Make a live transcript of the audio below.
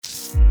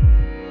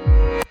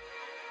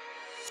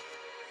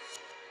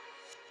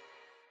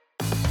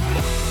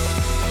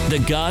The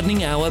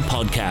Gardening Hour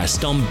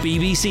podcast on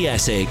BBC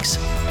Essex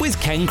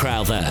with Ken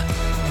Crowther.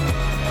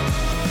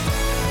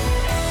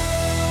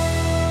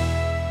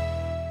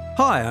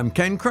 Hi, I'm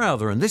Ken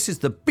Crowther and this is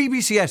the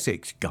BBC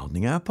Essex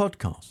Gardening Hour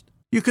podcast.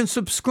 You can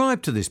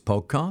subscribe to this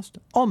podcast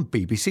on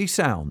BBC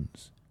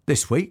Sounds.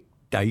 This week,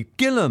 Dave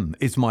Gillam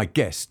is my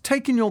guest,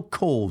 taking your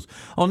calls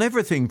on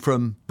everything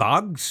from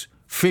bugs,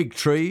 fig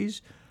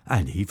trees,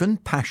 and even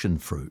passion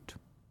fruit.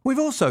 We've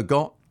also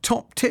got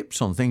top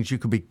tips on things you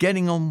could be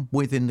getting on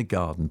with in the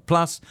garden.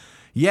 Plus,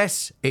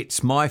 yes,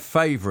 it's my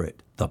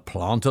favourite, the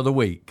plant of the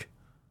week.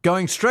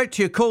 Going straight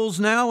to your calls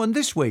now, and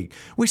this week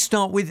we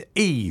start with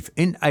Eve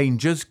in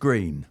Angers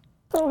Green.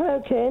 Oh,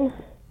 hello, Ken.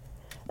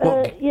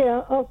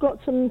 Yeah, I've got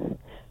some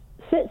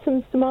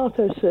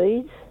tomato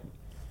seeds,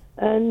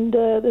 and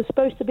they're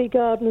supposed to be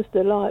Gardener's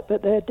Delight,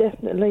 but they're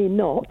definitely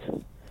not,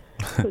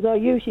 because I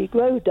usually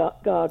grow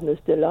Gardener's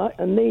Delight,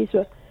 and these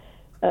are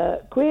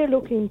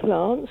queer-looking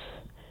plants,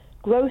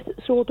 growth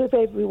sort of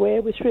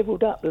everywhere with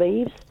shriveled up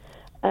leaves,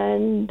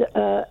 and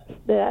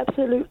they're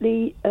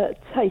absolutely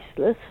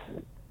tasteless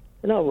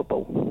and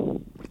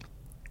horrible.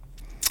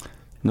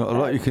 Not a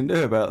lot you can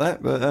do about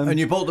that, but... And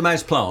you bought them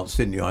as plants,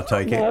 didn't you, I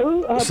take it?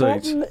 No, I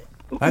bought them...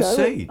 As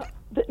seed?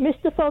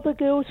 Mr.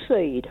 Fothergill's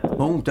seed.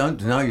 Oh,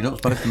 you're not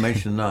supposed to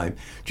mention the name.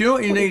 Do you know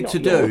what you need to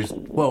do?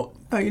 No,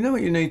 you know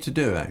what you need to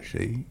do,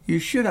 actually? You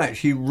should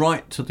actually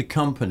write to the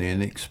company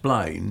and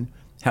explain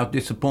how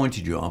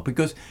disappointed you are,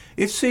 because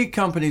if seed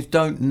companies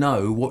don't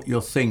know what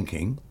you're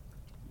thinking,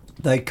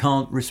 they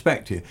can't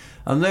respect you.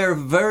 And they're a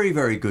very,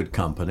 very good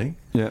company.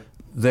 Yeah.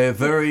 They're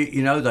very,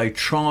 they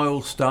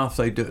trial stuff.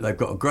 They've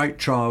got a great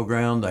trial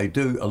ground. They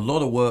do a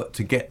lot of work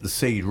to get the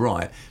seed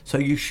right. So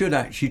you should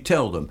actually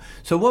tell them.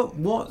 So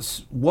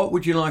what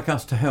would you like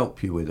us to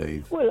help you with,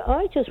 Eve? Well,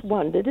 I just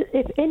wondered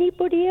if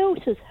anybody else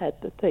has had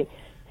the thing,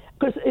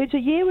 because it's a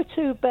year or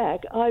two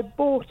back. I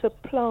bought a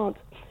plant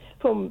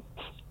from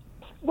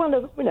one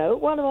of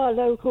our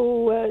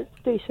local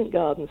decent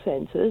garden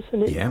centres,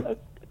 and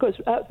because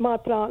my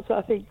plants,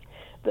 I think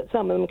that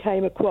some of them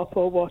came a crop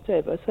or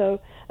whatever.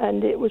 So,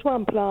 and it was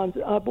one plant.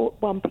 I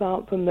bought one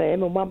plant from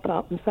them and one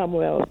plant from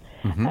somewhere else,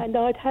 and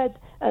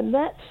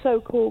that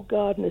so-called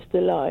Gardener's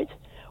Delight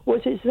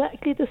was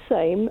exactly the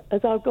same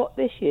as I've got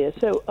this year.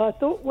 So I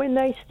thought when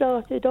they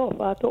started off,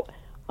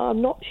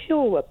 I'm not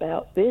sure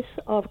about this.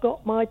 I've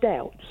got my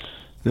doubts.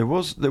 There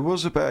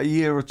was about a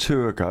year or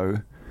two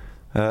ago.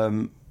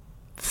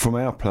 From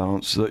our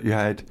plants that you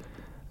had,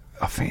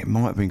 I think it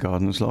might have been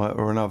Gardener's Light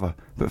or another,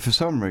 but for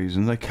some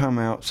reason they come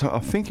out, so I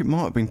think it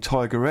might have been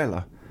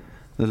Tigerella,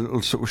 the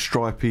little sort of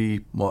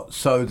stripy... What,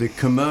 so the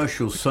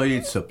commercial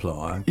seed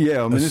supplier,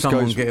 yeah, I mean, this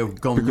goes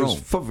gone because wrong?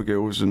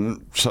 Fothergills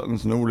and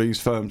Suttons and all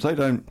these firms, they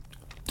don't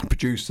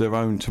produce their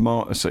own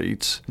tomato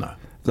seeds. No.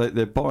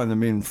 They're buying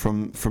them in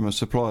from a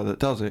supplier that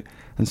does it,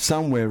 and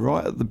somewhere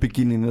right at the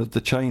beginning of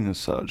the chain as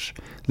such,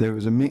 there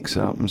was a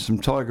mix-up and some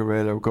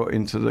Tigerella got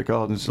into the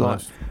Gardener's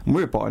Delight, and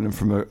we're buying them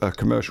from a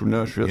commercial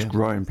nursery that's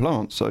growing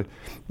plants, so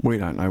we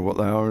don't know what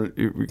they are.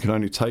 We can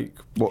only take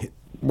what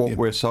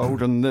we're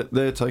sold, and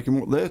they're taking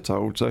what they're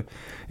told. So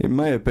it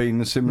may have been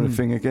a similar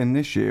thing again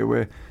this year,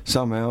 where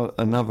somehow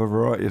another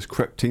variety has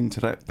crept into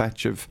that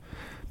batch of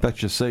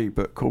seed,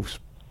 but of course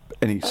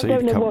any seed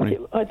company.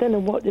 I don't know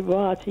what the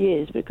variety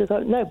is, because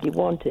nobody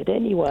wanted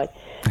anyway.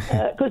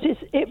 Because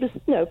it was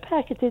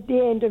packeted the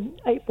end of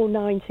April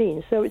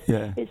 19, so it's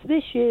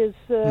this year's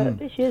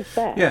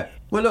batch. Yeah.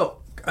 Well,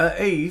 look,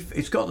 Eve,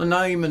 it's got the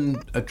name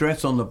and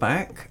address on the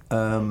back.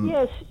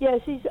 Yes.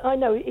 I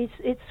know.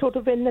 It's sort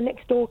of in the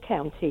next door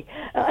county.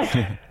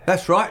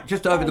 That's right,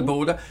 just over the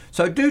border.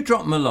 So do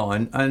drop them a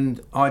line,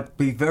 and I'd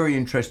be very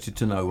interested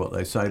to know what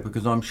they say,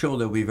 because I'm sure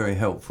they'll be very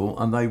helpful,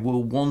 and they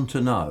will want to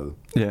know.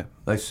 Yeah.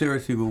 They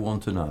seriously will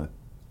want to know.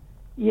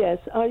 Yes,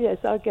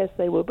 I guess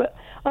they will. But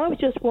I was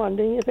just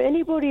wondering if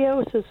anybody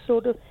else has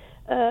sort of,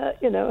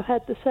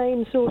 had the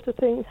same sort of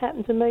things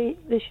happen to me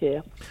this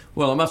year.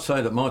 Well, I must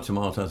say that my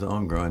tomatoes that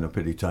I'm growing are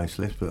pretty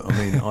tasteless, but I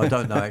mean, I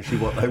don't know actually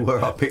what they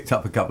were. I picked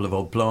up a couple of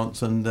odd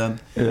plants, and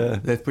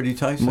they're pretty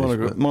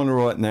tasteless. Mine are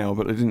right now,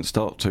 but they didn't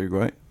start too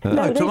great.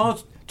 No,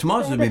 tomatoes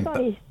have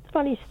been...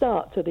 Funny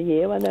start to the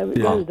year, I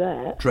know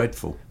that.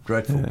 Dreadful.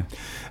 Yeah.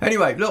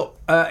 Anyway, look,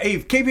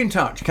 Eve, keep in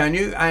touch, can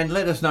you? And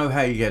let us know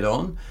how you get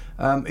on.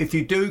 If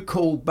you do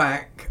call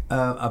back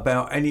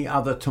about any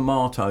other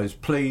tomatoes,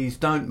 please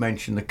don't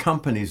mention the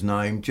company's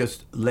name,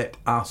 just let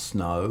us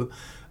know.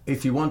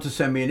 If you want to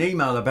send me an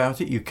email about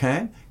it, you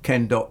can,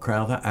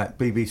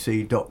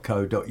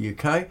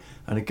 ken.crowther@bbc.co.uk.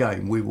 And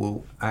again, we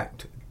will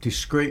act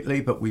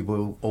discreetly, but we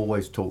will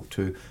always talk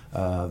to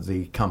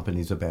the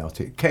companies about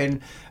it.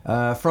 Ken,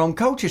 from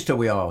Colchester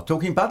we are,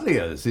 talking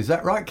Buddleias. Is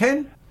that right,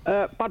 Ken?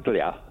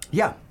 Buddleia?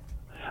 Yeah.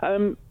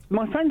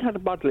 My friend had a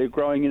buddleia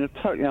growing in a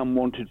totally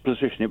unwanted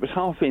position. It was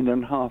half in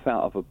and half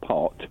out of a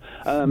pot,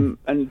 and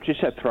she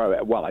said throw it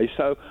away.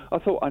 So I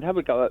thought I'd have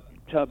a go at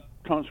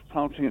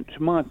transplanting it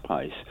to my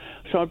place.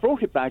 So I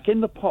brought it back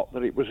in the pot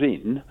that it was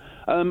in,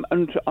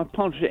 and I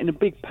planted it in a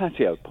big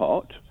patio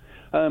pot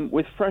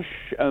with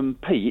fresh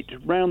peat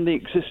round the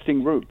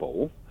existing root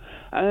ball.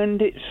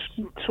 and it's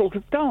sort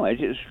of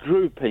died. It's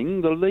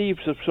drooping. The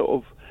leaves have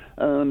sort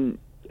of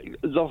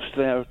lost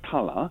their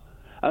colour,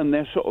 and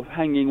they're sort of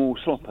hanging all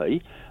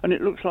sloppy, and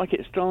it looks like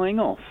it's dying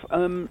off.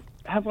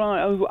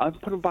 I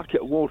put a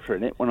bucket of water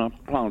in it when I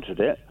planted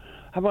it.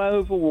 Have I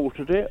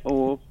overwatered it,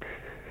 or...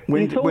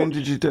 When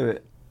did you do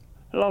it?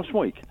 Last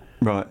week.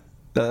 Right,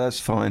 that's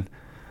fine.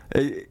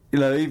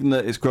 Even though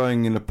it's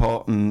growing in a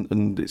pot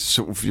and it's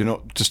sort of, you're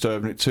not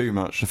disturbing it too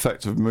much, the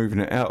fact of moving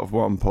it out of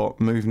one pot,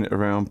 moving it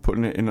around,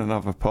 putting it in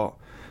another pot,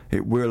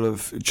 it will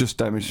have just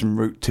damaged some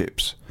root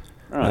tips.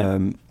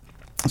 Right.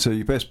 So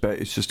your best bet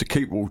is just to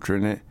keep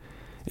watering it.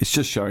 It's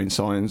just showing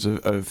signs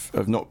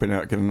of not being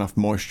able to get enough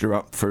moisture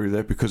up through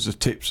there, because the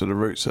tips of the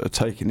roots that are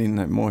taking in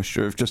that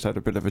moisture have just had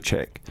a bit of a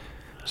check.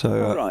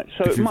 So, right,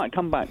 so it might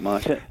come back,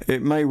 might it?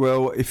 It may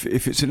well. If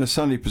it's in a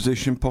sunny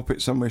position, pop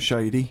it somewhere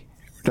shady.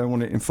 Don't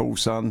want it in full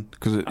sun,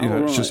 because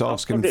it's just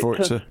asking for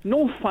it to...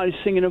 North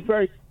facing in a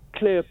very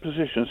clear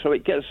position, so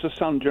it gets the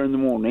sun during the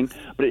morning,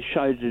 but it's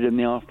shaded in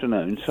the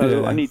afternoon.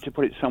 So I need to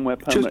put it somewhere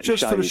permanently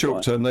just for the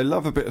short shaded, term. They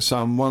love a bit of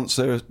sun once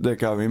they're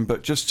going,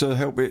 but just to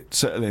help it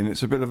settle in.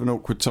 It's a bit of an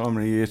awkward time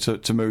of the year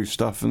to move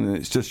stuff, and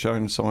it's just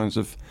showing signs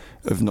of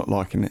not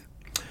liking it.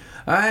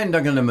 And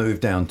I'm going to move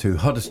down to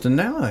Hoddesdon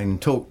now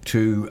and talk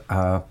to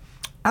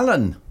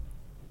Alan.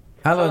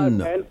 Alan.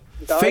 Hello,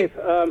 Ken.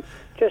 Dave,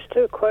 just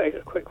two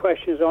quick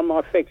questions on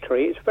my fig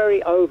tree. It's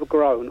very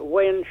overgrown.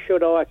 When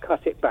should I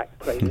cut it back,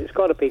 please? It's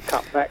got to be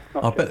cut back.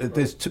 I bet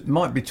there's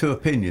might be two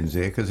opinions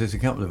here, because there's a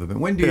couple of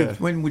opinions.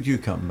 When would you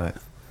come back?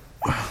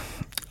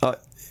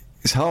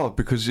 It's hard,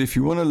 because if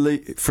you want to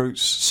leave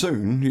fruits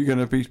soon, you're going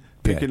to be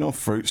picking off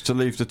fruits to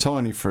leave the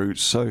tiny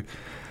fruits. So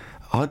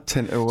I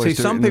tend to always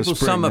do some it in people the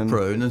spring summer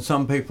prune and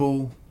some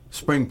people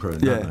spring prune,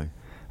 don't they?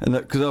 And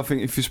because I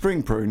think if you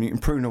spring prune, you can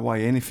prune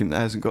away anything that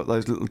hasn't got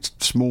those little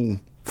small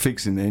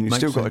figs in there, and you've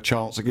still got a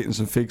chance of getting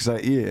some figs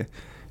that year.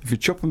 If you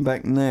chop them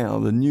back now,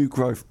 the new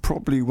growth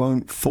probably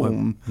won't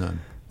form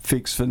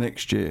figs for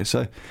next year.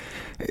 So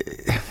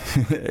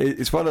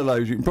it's one of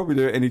those. You can probably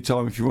do it any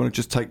time if you want to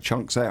just take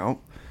chunks out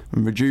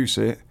and reduce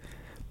it.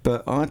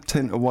 But I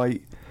tend to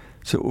wait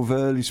sort of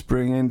early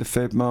spring, end of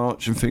Feb,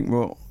 March, and think,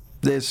 well,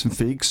 there's some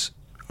figs.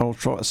 I'll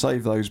try to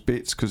save those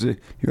bits, because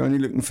you're only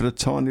looking for the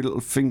tiny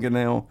little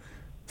fingernail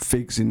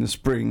figs in the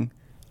spring.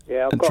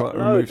 Yeah, I've got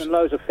loads and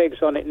loads of figs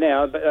on it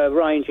now,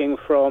 ranging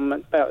from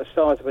about the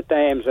size of a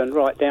damson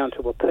right down to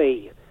a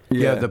pea.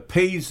 Yeah, the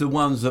peas, the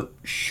ones that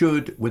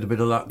should, with a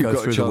bit of luck, go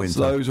through the winter.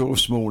 Those or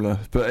smaller,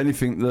 but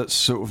anything that's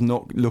sort of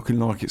not looking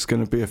like it's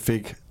going to be a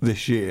fig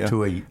this year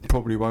to eat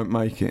probably won't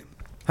make it.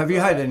 Have you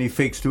had any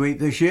figs to eat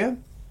this year?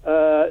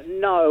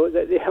 No,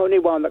 the only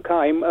one that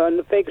came, and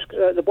the figs,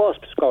 the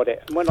wasps got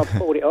it. And when I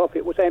pulled it off,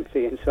 it was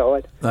empty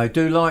inside. They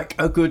do like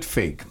a good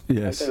fig.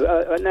 Yes.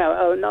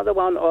 Now, another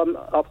one,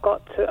 I've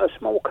got a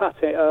small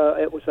cutting.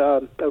 It was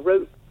a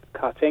root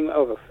cutting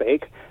of a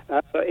fig.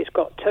 It's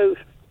got two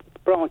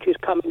branches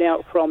coming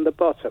out from the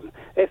bottom.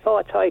 If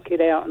I take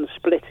it out and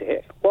split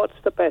it, what's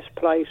the best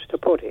place to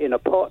put it, in a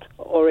pot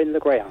or in the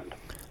ground?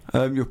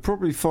 You'll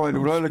probably find,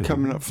 although they're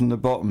coming up from the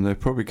bottom, they're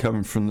probably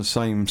coming from the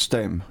same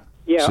stem.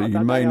 Yeah, so you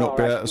may not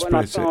be able to split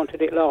it. When I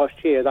planted it last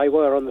year, they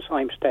were on the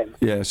same stem.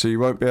 Yeah, so you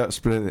won't be able to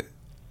split it.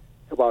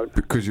 It won't.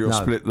 Because you'll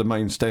split the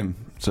main stem.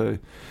 So you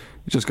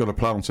just got to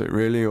plant it,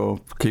 really, or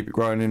keep it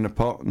growing in the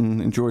pot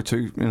and enjoy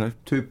two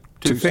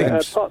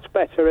stems. Pot's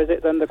better, is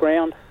it, than the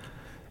ground?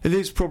 It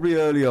is probably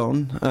early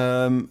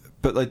on,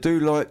 but they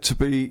do like to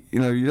be,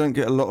 you don't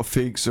get a lot of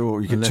figs,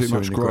 or you get too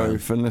much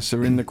growth unless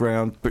they're in the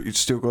ground, but you've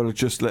still got to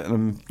just let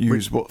them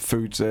use what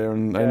food's there,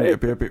 and it'll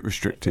be a bit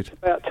restricted. It's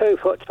about 2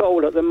 foot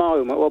tall at the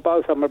moment. Well,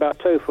 both of them are about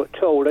 2 foot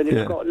tall, and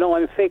it's got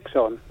 9 figs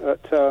on.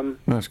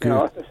 That's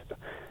good.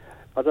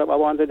 I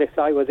wondered if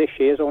they were this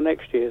year's or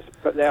next year's,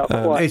 but they are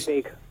quite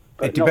big.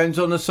 It depends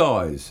on the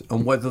size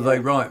and whether they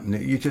ripen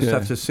it. You just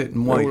have to sit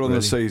and wait. All on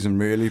the season,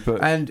 really.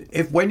 And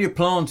when you're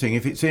planting,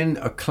 if it's in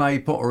a clay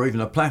pot or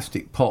even a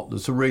plastic pot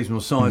that's a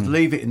reasonable size,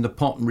 leave it in the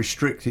pot and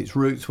restrict its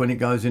roots when it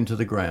goes into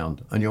the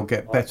ground, and you'll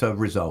get better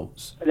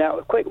results. Now,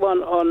 a quick one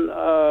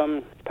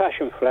on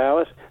passion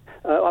flowers.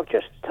 I've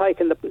just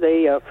taken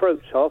the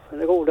fruits off, and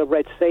they've all the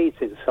red seeds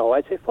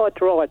inside. If I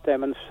dried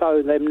them and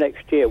sowed them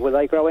next year, will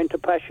they grow into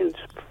passion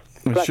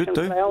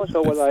flowers,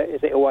 or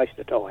is it a waste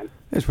of time?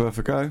 It's worth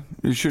a go.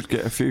 You should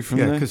get a few from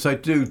there. Yeah, because they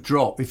do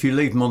drop. If you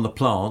leave them on the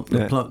plant,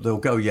 they'll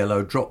go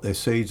yellow, drop their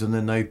seeds, and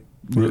then they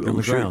root on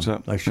the ground.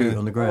 They shoot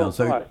on the ground.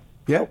 Right.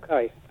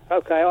 Okay,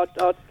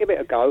 I'll give it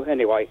a go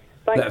anyway.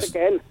 Thanks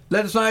again.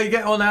 Let us know how you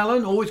get on,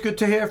 Alan. Always good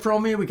to hear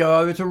from you. We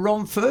go over to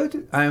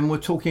Romford, and we're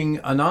talking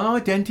an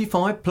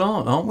unidentified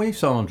plant, aren't we,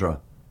 Sandra?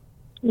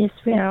 Yes,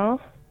 we are.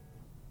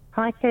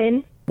 Hi,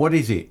 Ken. What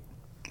is it?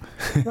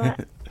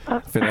 Right. I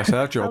think that's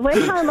our job.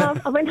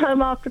 I went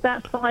home after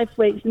about 5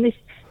 weeks, and this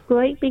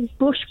great big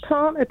bush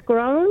plant had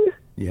grown.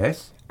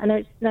 Yes. And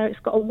it's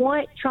got a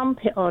white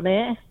trumpet on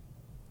it,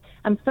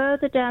 and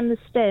further down the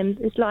stem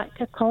is like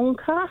a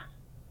conker.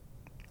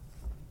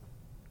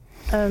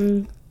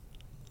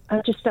 I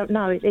just don't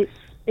know. It's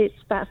It's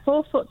about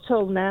 4 foot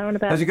tall now and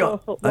about Has it 4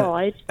 foot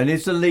wide. And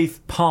is the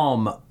leaf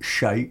palm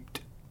shaped?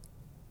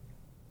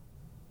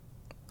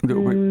 A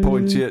little bit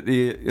pointy at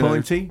the...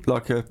 Pointy?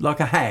 Like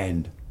a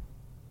hand?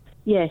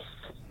 Yes.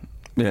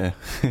 Yeah.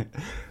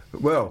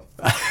 Well...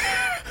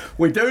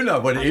 We do know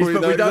what it is,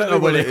 but we don't know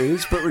what it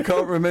is. But we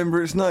can't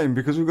remember its name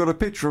because we've got a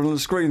picture on the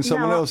screen.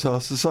 Someone else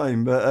asked the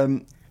same, but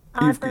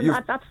I've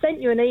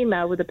sent you an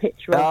email with a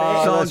picture of it.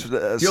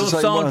 That's You're the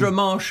same Sandra one.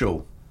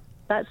 Marshall.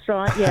 That's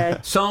right,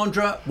 yeah.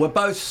 Sandra, we're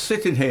both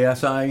sitting here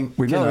saying...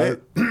 We know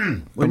it.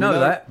 we know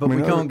that, but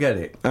we can't it. get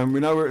it. And we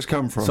know where it's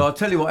come from. So I'll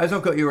tell you what, as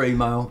I've got your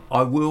email,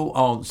 I will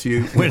answer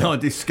you when I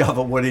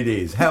discover what it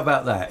is. How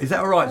about that? Is that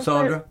all right,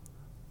 Sandra?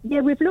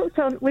 Yeah, we've looked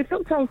on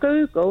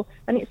Google,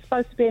 and it's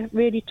supposed to be a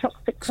really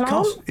toxic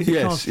plant.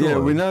 Yes, yeah,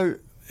 we know.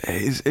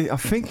 I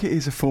think it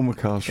is a form of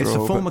castor oil. It's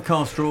a form of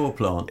castor oil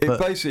plant.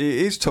 It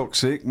is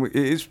toxic. It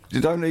is. You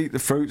don't eat the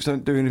fruits.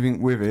 Don't do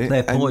anything with it.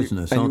 They're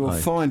poisonous, and aren't you will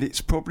they? find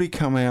it's probably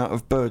come out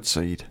of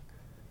birdseed.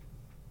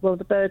 Well,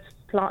 the bird's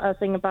plant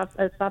thing above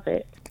it.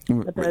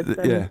 The bird's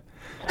yeah.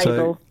 table.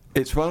 So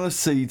it's one of the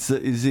seeds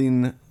that is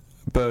in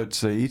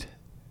birdseed.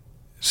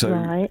 So,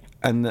 right.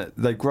 And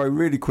they grow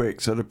really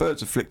quick. So the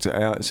birds have flicked it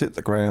out. It's hit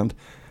the ground.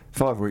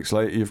 5 weeks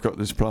later, you've got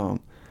this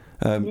plant.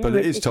 But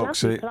it is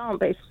toxic. It's a lovely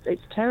plant, but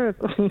it's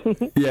terrible.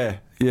 Yeah.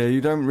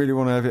 You don't really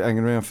want to have it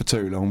hanging around for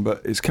too long.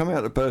 But it's come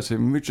out of birdseed,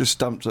 and we're just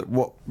stumped at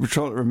what we're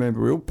trying to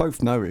remember. We all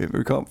both know it, but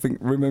we can't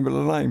remember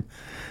the name.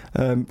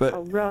 But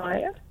oh,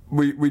 right.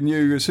 We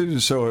knew as soon as we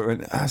saw it,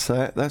 went,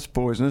 that's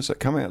poisonous. That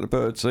come out of the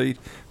birdseed.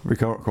 We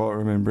can't quite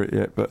remember it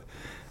yet, but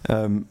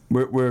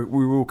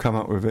we will come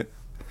up with it.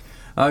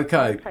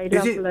 Okay. Is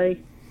lovely.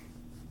 it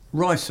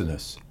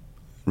ricinus?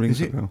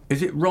 Rings a bell.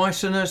 Is it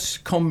Ricinus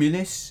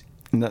communis?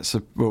 And that's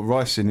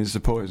ricin is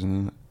the poison,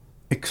 isn't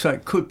it? So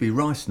it could be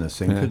ricinus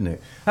then, couldn't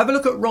it? Have a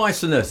look at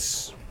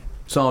ricinus,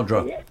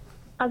 Sandra. Yeah.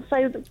 I'd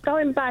say that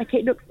going back,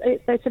 they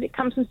said it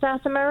comes from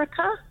South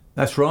America.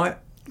 That's right.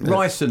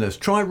 Ricinus.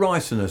 Try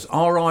ricinus.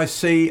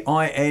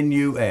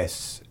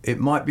 Ricinus. It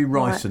might be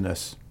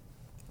ricinus.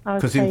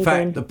 Because in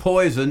fact, the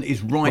poison is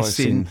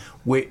ricin,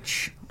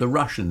 which the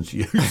Russians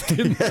used,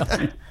 didn't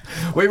they?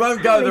 We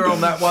won't go there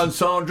on that one,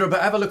 Sandra, but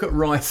have a look at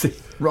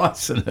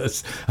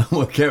ricinus and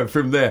we'll go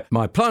from there.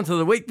 My plant of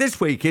the week this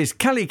week is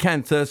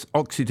Calycanthus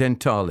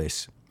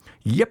occidentalis.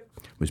 Yep,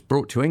 was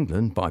brought to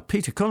England by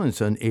Peter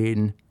Collinson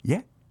in,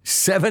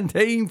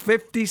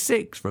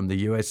 1756 from the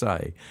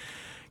USA.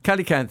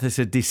 Calycanthus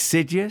are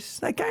deciduous.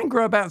 They can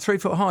grow about 3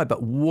 foot high,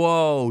 but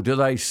whoa, do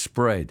they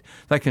spread.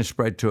 They can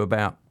spread to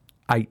about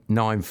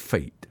 8-9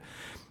 feet.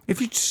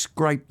 If you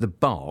scrape the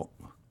bark,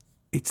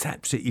 it's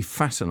absolutely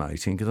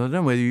fascinating because I don't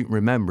know whether you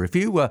remember. If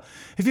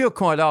you're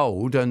quite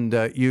old and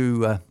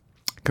you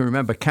can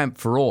remember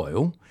camphor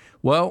oil,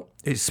 well,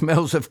 it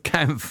smells of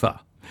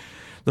camphor.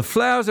 The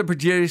flowers are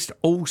produced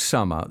all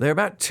summer. They're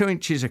about 2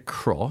 inches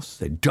across.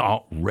 They're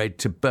dark red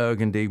to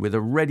burgundy with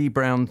a reddy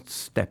brown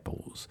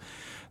sepals.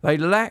 They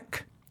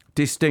lack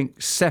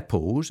distinct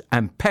sepals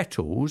and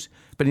petals,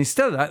 but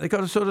instead of that, they've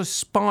got a sort of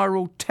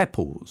spiral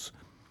tepals.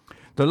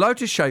 The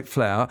lotus-shaped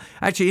flower,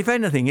 actually, if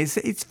anything,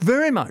 it's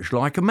very much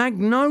like a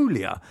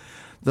magnolia.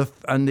 The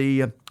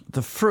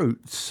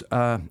fruits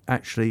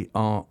actually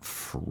are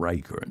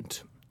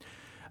fragrant.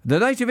 The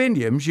native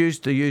Indians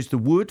used to use the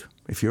wood,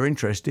 if you're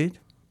interested,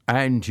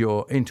 and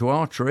you're into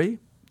archery,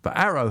 for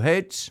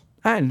arrowheads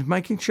and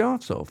making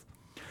shafts of.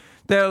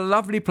 They're a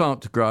lovely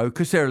plant to grow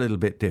because they're a little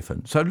bit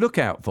different. So look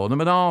out for them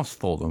and ask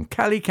for them.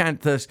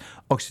 Calycanthus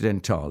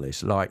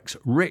occidentalis likes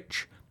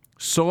rich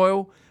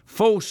soil,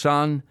 full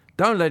sun.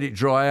 Don't let it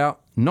dry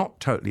out,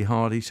 not totally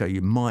hardy, so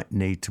you might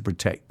need to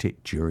protect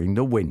it during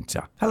the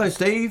winter. Hello,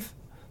 Steve.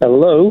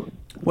 Hello.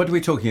 What are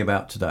we talking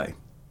about today?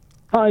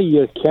 Hi,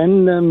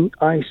 Ken.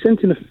 I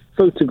sent in a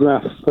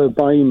photograph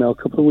by email a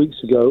couple of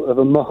weeks ago of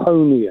a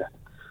Mahonia.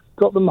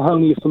 Got the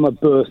Mahonia for my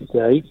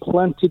birthday,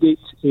 planted it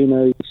in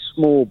a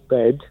small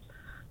bed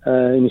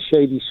in a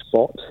shady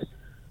spot,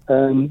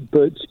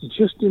 but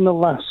just in the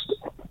last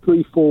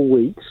 3-4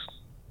 weeks,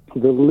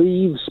 the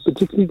leaves,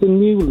 particularly the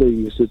new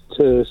leaves that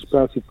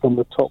sprouted from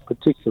the top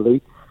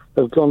particularly,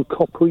 have gone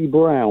coppery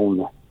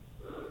brown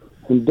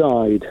and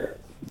died.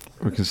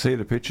 We can see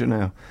the picture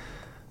now.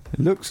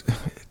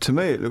 To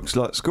me, it looks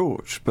like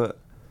scorched, but...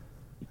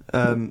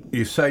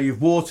 You say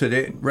you've watered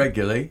it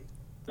regularly?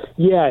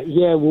 Yeah,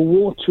 we're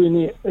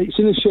watering it. It's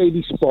in a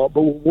shady spot,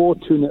 but we're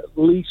watering it at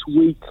least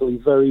weekly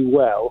very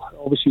well.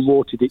 Obviously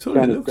watered it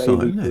kind of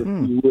daily for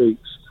a few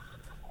weeks.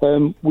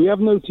 We have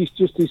noticed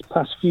just these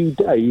past few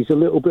days a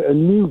little bit of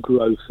new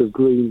growth of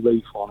green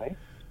leaf on it.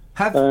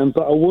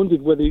 But I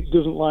wondered whether it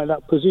doesn't like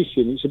that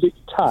position. It's a bit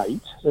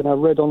tight, and I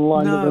read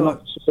online that they're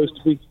not supposed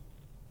to be...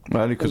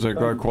 Only because they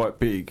grow quite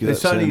big.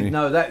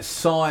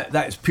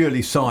 That's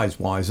purely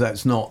size-wise.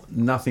 That's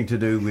nothing to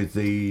do with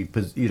the,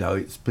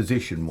 its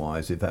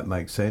position-wise, if that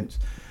makes sense.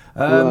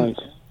 Right.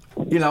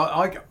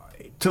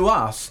 to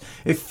us,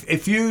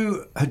 if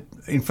you had,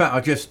 in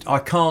fact, I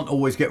can't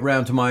always get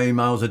round to my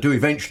emails. I do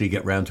eventually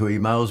get round to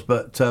emails,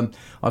 but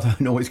I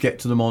don't always get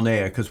to them on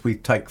air because we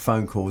take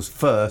phone calls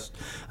first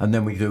and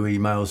then we do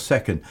emails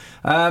second.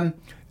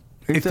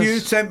 If you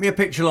sent me a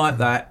picture like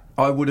that,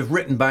 I would have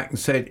written back and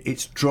said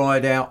it's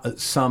dried out at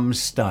some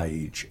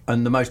stage.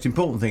 And the most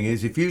important thing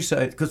is if you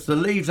say, because the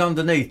leaves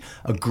underneath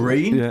are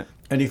green,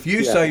 and if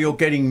you say you're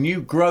getting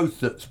new growth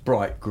that's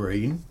bright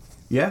green,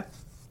 yeah,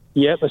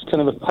 that's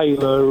kind of a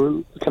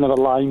paler, kind of a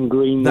lime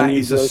green. That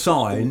is a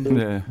sign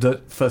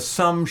that for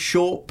some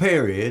short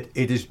period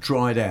it is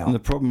dried out. And the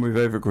problem with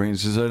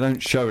evergreens is they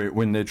don't show it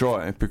when they're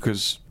dry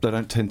because they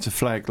don't tend to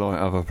flag like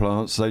other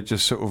plants. They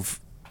just sort of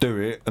do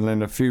it, and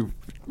then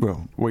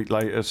week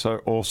later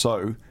or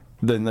so,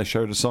 then they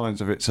show the signs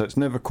of it. So it's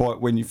never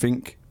quite when you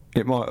think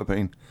it might have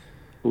been.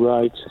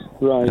 Right.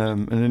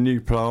 And a new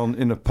plant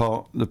in a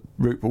pot, the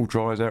root ball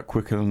dries out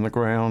quicker than the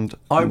ground.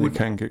 You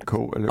can get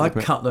caught a little bit.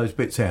 I'd cut those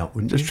bits out,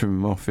 wouldn't you? Just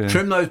trim them off,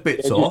 Trim those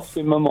bits off. Just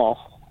trim them off.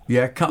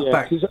 Yeah, cut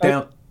back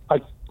down.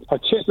 I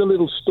checked the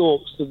little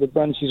stalks that the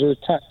branches are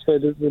attached,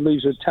 the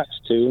leaves are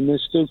attached to, and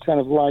there's still kind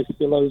of life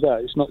below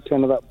that. It's not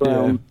kind of that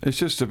brown. Yeah, it's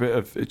just a bit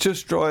of, it's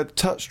just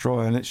touch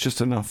dry, and it's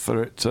just enough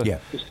for it to.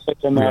 Just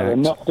take them out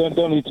and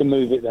don't need to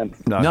move it then.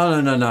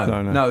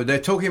 No. They're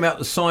talking about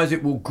the size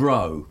it will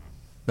grow.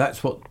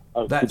 That's what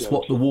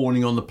the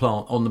warning on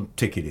the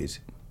ticket is.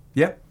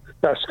 Yep.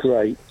 That's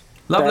great.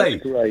 Lovely.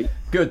 That's great.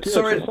 Good.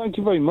 Sorry. Thank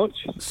you very much.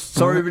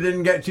 Sorry we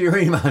didn't get to your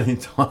email in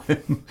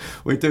time.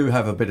 We do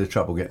have a bit of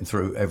trouble getting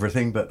through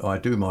everything, but I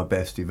do my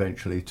best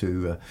eventually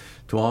to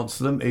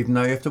answer them, even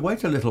though you have to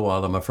wait a little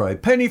while, I'm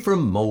afraid. Penny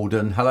from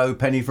Malden. Hello,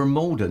 Penny from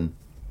Malden.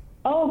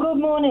 Oh,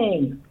 good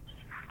morning.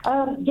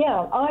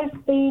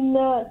 I've been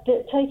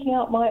taking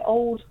out my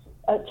old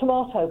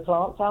tomato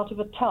plants out of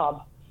a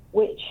tub,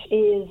 which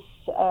is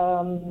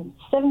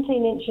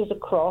 17 inches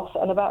across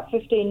and about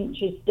 15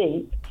 inches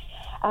deep.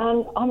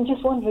 And I'm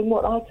just wondering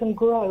what I can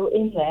grow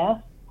in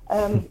there,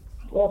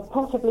 or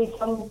possibly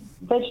some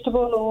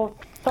vegetable or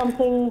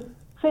something,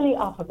 fill it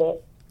up a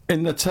bit.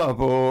 In the tub,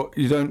 or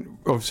you don't,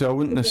 obviously I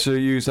wouldn't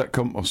necessarily use that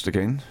compost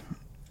again.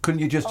 Couldn't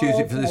you just use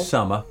it for this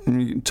summer?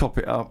 And you can top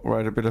it up or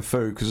add a bit of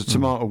food, because the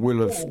tomato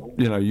will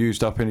have,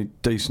 used up any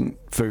decent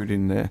food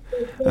in there.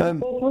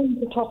 There's room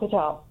to top it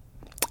up.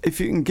 If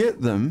you can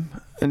get them,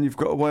 and you've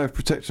got a way of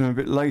protecting them a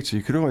bit later,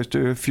 you could always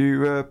do a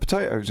few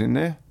potatoes in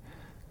there.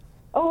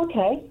 Oh,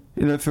 okay.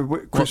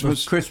 For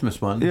Christmas.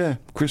 Christmas ones? Yeah,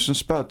 Christmas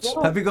spuds.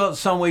 Yeah. Have you got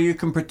somewhere you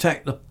can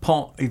protect the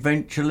pot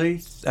eventually,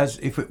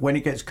 when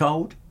it gets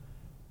cold?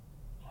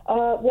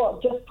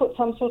 Just put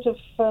some sort of...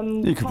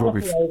 you could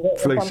probably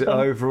fleece it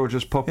over or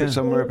just pop it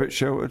somewhere a bit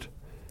sheltered.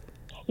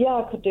 Yeah,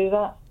 I could do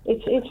that.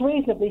 It's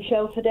reasonably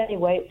sheltered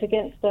anyway. It's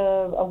against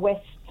a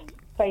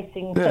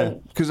west-facing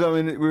fence. Yeah, because,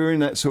 we're in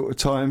that sort of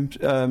time.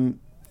 So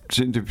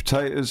you can do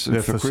potatoes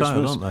for Christmas.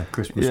 Sale, aren't they?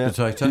 Christmas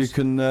potatoes. You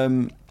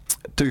can...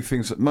 do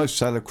things that most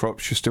salad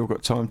crops you've still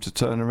got time to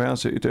turn around,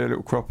 so you do a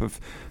little crop of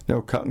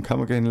cut and come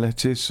again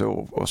lettuce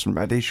or some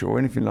radish or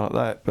anything like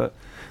that. But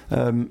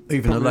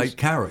even a late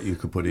carrot you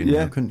could put in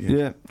there, couldn't you?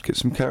 Yeah, get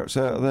some carrots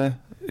out of there.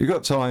 You've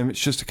got time.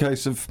 It's just a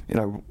case of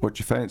what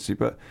you fancy.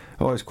 But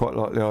I always quite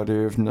like the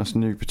idea of nice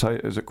new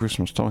potatoes at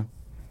Christmas time.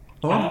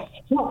 That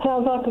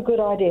sounds like a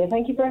good idea.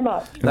 Thank you very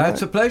much.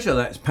 That's a pleasure.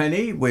 That's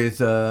Penny with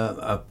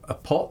a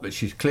pot that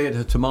she's cleared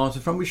her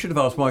tomatoes from. We should have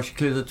asked why she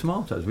cleared her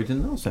tomatoes. We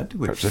didn't ask that, did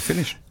we? Perhaps they're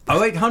finished.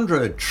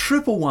 0800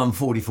 111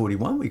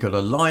 4041. We've got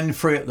a line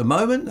free at the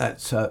moment.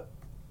 That's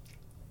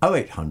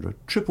 0800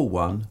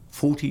 111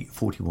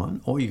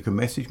 4041. Or you can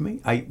message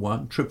me,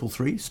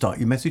 81333. Start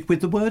your message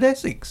with the word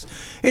Essex.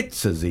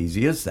 It's as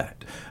easy as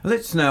that.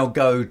 Let's now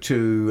go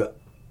to...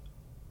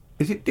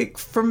 Is it Dick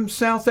from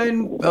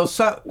Southend?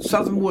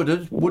 Southern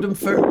Woodham?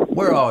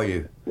 Where are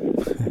you?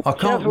 I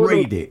can't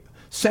read it.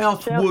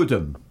 South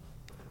Woodham.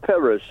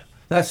 Ferrers.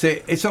 That's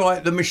it. It's all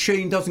right. The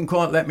machine doesn't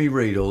quite let me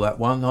read all that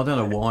one. I don't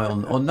know why.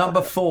 On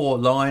number 4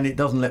 line, it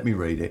doesn't let me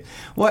read it.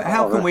 Well,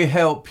 how can we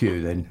help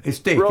you then? It's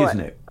Dick, isn't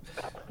it?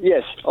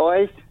 Yes.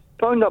 I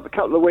phoned up a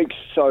couple of weeks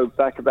or so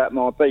back about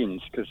my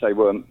beans because they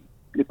weren't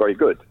very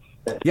good.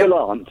 They still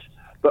aren't.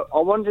 But I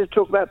wanted to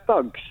talk about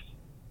bugs.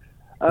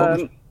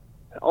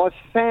 I've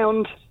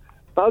found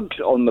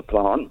bugs on the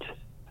plant,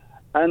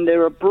 and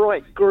they're a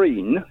bright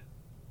green,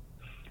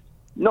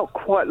 not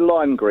quite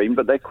lime green,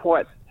 but they're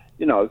quite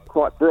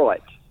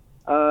bright.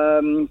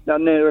 And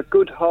they're a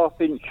good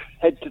half-inch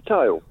head to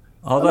tail.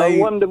 I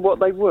wondered what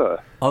they were.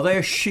 Are they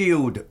a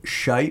shield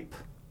shape?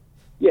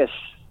 Yes.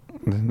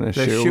 They're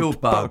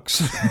shield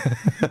bugs.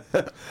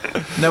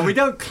 Now, we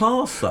don't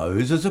class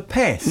those as a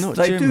pest.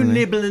 They do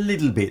nibble a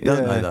little bit,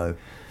 don't they, though?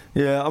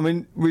 Yeah,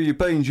 with your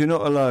beans, you're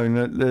not alone.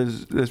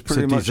 There's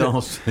pretty much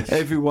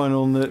everyone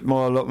on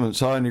my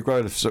allotments. I only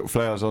grow the sort of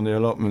flowers on the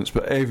allotments,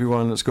 but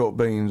everyone that's got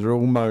beans are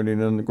all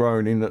moaning and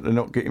groaning that they're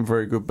not getting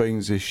very good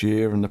beans this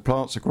year, and the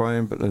plants are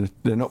growing, but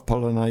they're not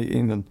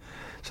pollinating, and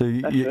So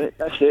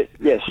That's it.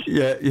 Yes.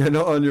 Yeah, you're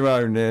not on your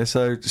own there.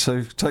 So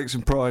take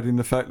some pride in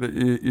the fact that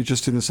you're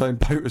just in the same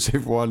boat as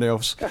everyone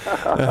else.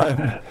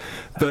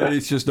 But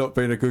it's just not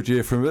been a good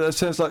year for them. That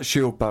sounds like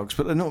shield bugs,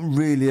 but they're not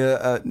really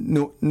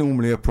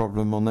normally a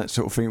problem on that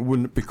sort of thing. It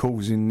wouldn't be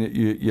causing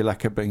your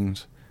lacquer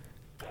beans.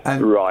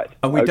 And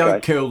we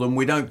don't kill them.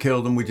 We don't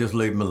kill them. We just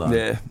leave them alone.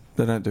 Yeah,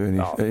 they don't do any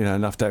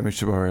enough damage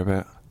to worry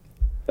about.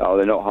 Oh,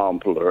 they're not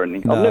harmful or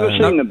anything. I've never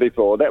seen them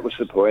before. That was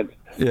the point.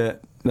 Yeah,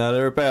 no,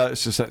 they're about.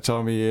 It's just that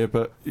time of year.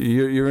 But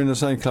you're in the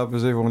same club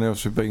as everyone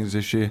else with beans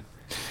this year.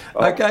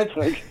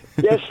 Okay.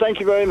 Yes, thank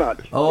you very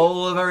much.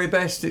 All the very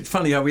best. It's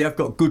funny how we have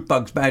got good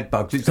bugs, bad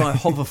bugs. It's like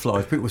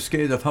hoverflies. People are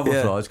scared of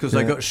hoverflies because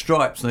they've got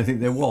stripes and they think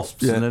they're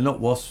wasps, and they're not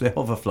wasps, they're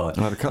hoverflies.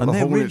 I had a couple of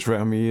hornets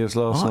round my ears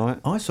last night.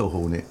 I saw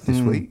hornet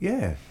this week,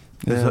 yeah.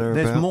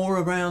 There's more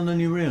around than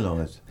you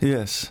realise.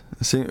 Yes,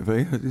 there seem to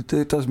be.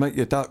 It does make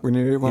you duck when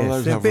you hear one of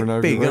those they're hovering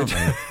over big, the aren't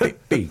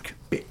they?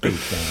 Bit big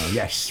now.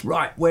 Yes,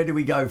 right. Where do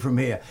we go from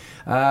here?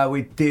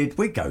 We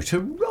go to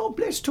Rob.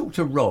 Let's talk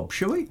to Rob,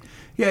 shall we?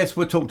 Yes,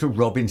 we'll talk to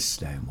Rob in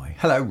Stanway.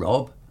 Hello,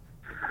 Rob.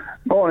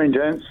 Morning,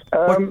 gents.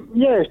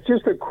 Yes,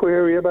 just a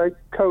query about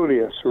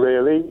coleus,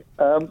 really.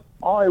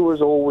 I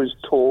was always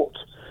taught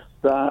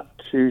that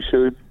you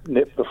should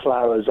nip the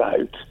flowers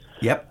out.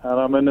 Yep. And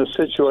I'm in a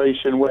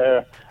situation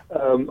where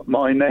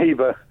my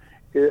neighbour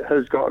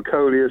has got a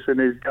coleus in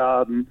his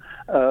garden,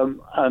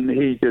 and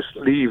he just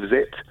leaves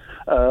it,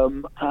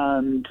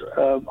 and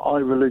I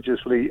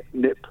religiously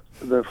nip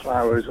the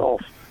flowers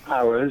off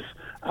ours,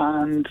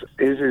 and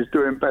his is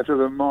doing better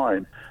than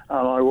mine.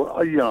 And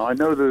I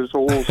know there's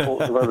all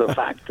sorts of other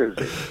factors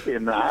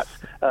in that,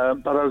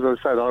 but as I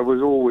said, I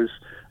was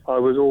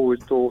always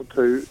taught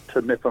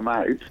to nip them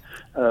out,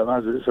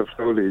 as it's a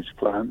foliage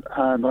plant,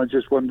 and I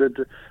just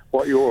wondered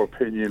what your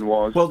opinion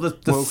was. Well, the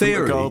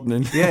theory,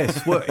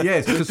 yes,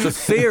 because the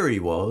theory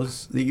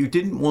was that you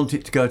didn't want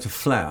it to go to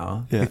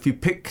flower. Yeah. If you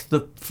pick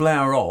the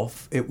flower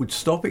off, it would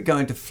stop it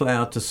going to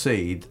flower to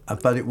seed,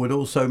 but it would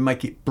also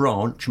make it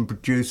branch and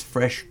produce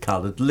fresh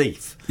coloured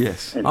leaf.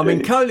 Yes, I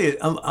mean, coleus.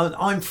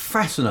 I'm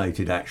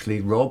fascinated, actually,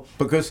 Rob,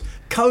 because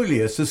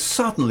coleus has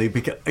suddenly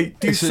become. Do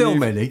you sell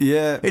many?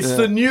 Yeah, it's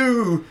the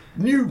new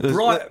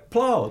bright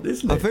plant,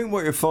 isn't it? I think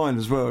what you'll find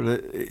as well,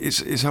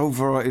 it's old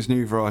varieties,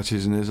 new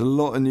varieties, and there's a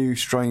lot of new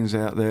strains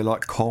out there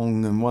like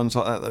Kong and ones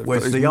like that.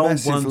 Whereas the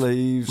old ones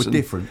leaves were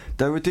different.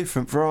 They were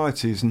different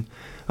varieties, and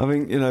I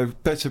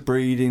think better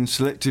breeding,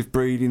 selective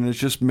breeding has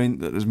just meant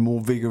that there's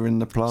more vigour in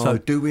the plant. So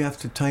do we have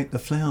to take the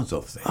flowers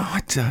off then?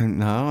 I don't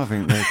know. I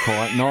think they're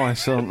quite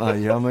nice, aren't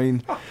they? I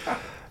mean,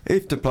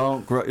 if the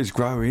plant is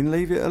growing,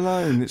 leave it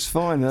alone. It's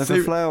fine. Have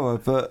a flower,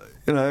 but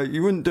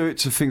you wouldn't do it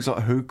to things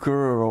like hookah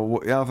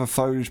or other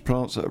foliage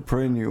plants that are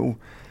perennial.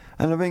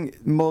 And I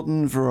think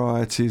modern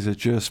varieties are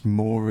just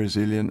more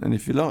resilient. And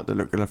if you like the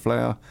look of the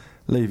flower,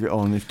 leave it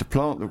on. If the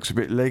plant looks a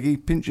bit leggy,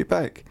 pinch it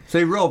back.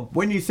 See, Rob,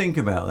 when you think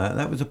about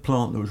that was a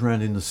plant that was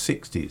around in the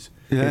 60s.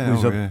 Yeah, it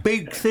was a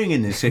big thing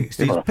in the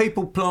 60s.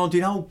 People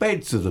planted whole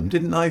beds of them,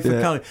 didn't they?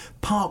 For colour.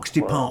 Parks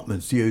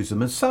departments used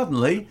them, and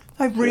suddenly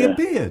they've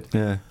reappeared.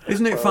 Yeah.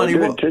 Isn't it funny?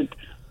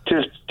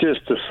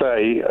 Just to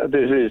say,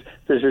 this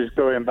is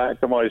going back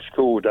to my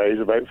school days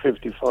about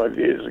 55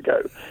 years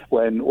ago,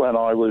 when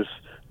I was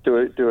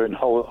doing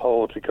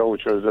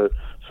horticulture as a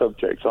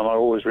subject, and I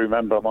always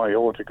remember my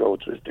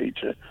horticulture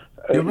teacher,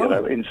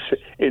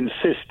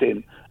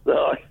 insisting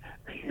that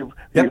you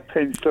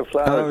pinch the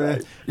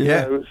flowers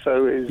out.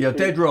 So you're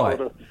dead right.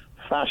 Sort of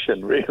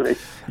fashion, really.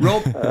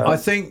 Rob, I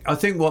think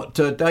what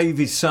Dave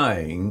is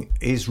saying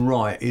is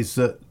right. Is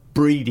that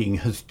breeding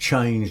has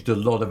changed a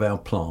lot of our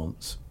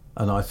plants.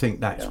 And I think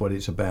that's what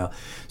it's about.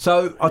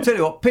 So I'll tell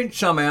you what, pinch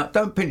some out,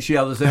 don't pinch the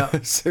others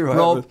out,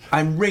 Rob,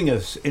 and ring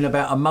us in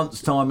about a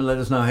month's time and let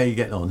us know how you're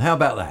getting on. How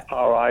about that?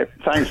 All right,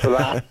 thanks for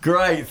that.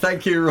 Great,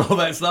 thank you, Rob.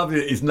 That's lovely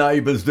that his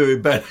neighbour's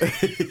doing better.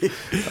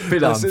 A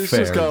bit unfair, it's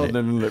just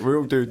gardening, isn't it? We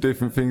all do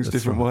different things,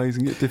 different ways,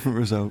 and get different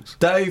results.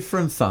 Dave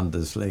from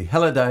Thundersley.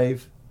 Hello,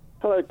 Dave.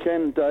 Hello,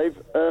 Ken, Dave.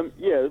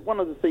 One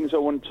of the things I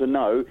wanted to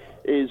know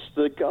is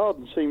the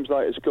garden seems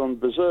like it's gone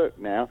berserk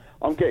now.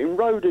 I'm getting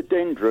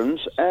rhododendrons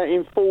out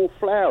in full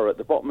flower at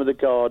the bottom of the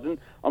garden.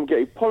 I'm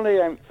getting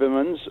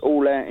polyanthemums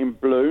all out in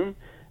bloom.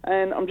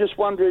 And I'm just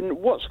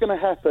wondering what's going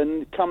to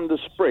happen come the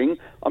spring.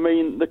 I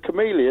mean, the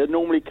camellia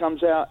normally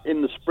comes out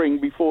in the spring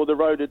before the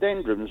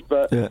rhododendrons,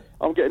 but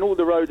I'm getting all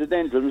the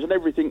rhododendrons and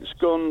everything's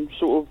gone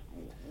sort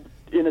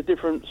of in a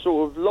different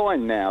sort of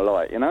line now,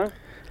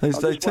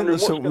 They tend to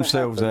sort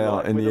themselves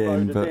out in the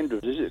end. But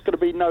is it going to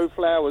be no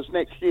flowers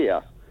next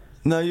year?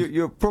 No,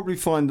 you'll probably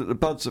find that the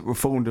buds that were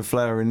formed are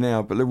flowering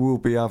now, but there will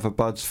be other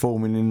buds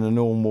forming in the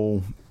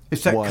normal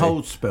It's that way.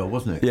 Cold spell,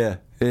 wasn't it? Yeah.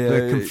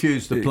 They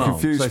confused the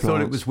plants. They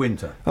thought it was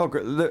winter. Oh,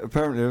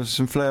 apparently there was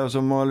some flowers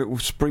on my little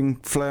spring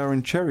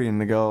flowering cherry in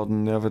the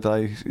garden the other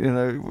day.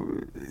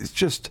 It's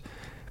just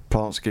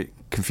plants get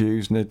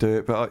confused and they do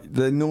it, but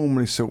they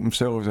normally sort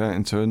themselves out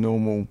into a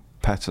normal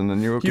pattern,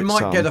 and you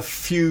might get a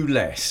few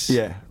less.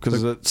 Yeah,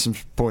 because at some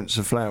points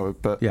of flower,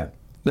 but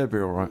they'll be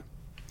all right.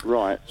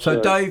 Right.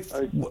 So, Dave,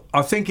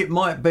 I think it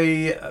might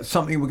be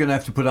something we're going to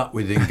have to put up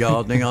with in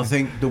gardening. I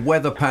think the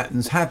weather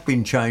patterns have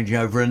been changing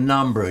over a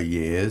number of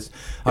years.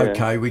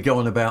 Okay, we go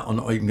on about, I'm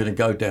not even going to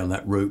go down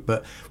that route,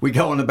 but we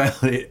go on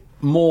about it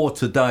more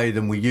today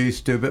than we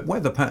used to, but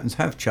weather patterns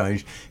have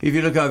changed. If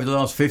you look over the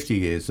last 50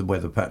 years, the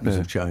weather patterns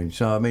have changed.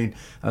 So, I mean,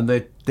 and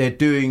they're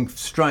doing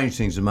strange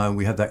things at the moment.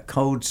 We had that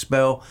cold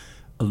spell.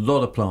 A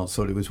lot of plants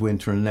thought it was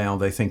winter, and now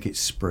they think it's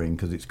spring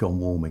because it's gone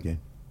warm again.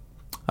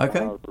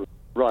 Okay?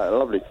 Right,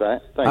 lovely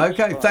fact. Thanks.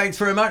 Okay, thanks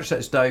very much.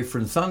 That's Dave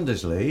from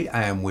Thundersley,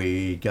 and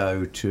we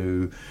go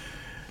to...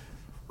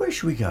 Where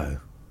should we go?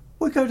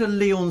 We go to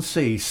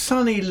Leigh-on-Sea,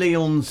 sunny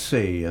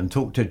Leigh-on-Sea, and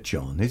talk to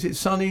John. Is it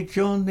sunny,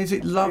 John? Is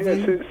it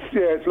lovely? Yes,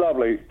 it's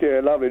lovely.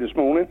 Yeah, lovely this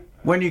morning.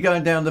 When are you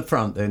going down the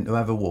front then to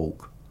have a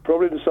walk?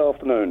 Probably this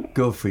afternoon.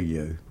 Good for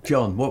you.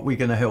 John, what are we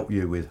going to help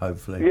you with,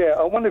 hopefully? Yeah,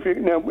 I wonder if you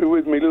can help me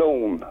with my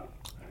lawn.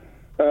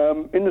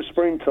 In the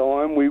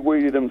springtime, we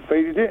weeded and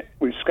feeded it.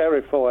 We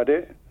scarified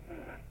it.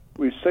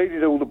 We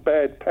seeded all the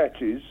bad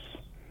patches.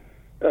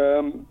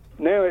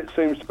 Now it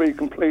seems to be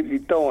completely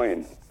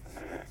dying.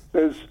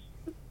 There's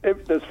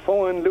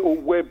fine little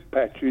web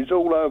patches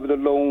all over the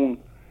lawn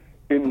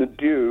in the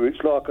dew.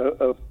 It's like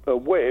a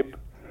web,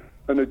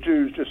 and the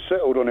dew's just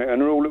settled on it,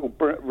 and they're all little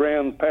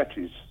round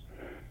patches.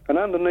 And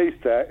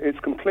underneath that, it's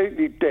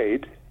completely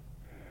dead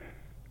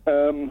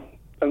and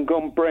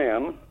gone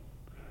brown.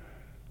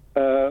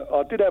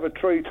 I did have a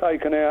tree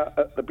taken out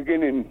at the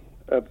beginning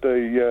of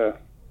the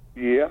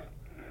year,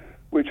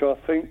 which I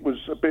think was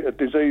a bit of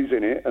disease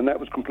in it, and that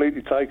was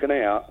completely taken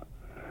out.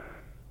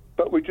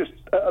 But we're just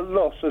at a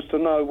loss as to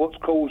know what's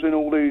causing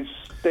all these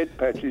dead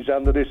patches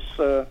under this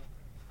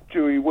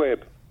dewy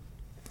web.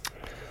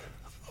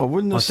 I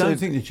don't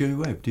think the dewy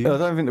web, do you? I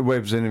don't think the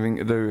web's anything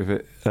to do with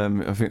it. I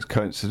think it's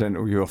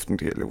coincidental. You often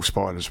get little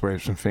spiders'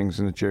 webs and things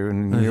in the dew.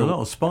 And there's a lot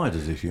of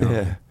spiders this year.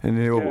 Yeah, in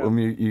the autumn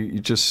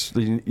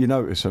you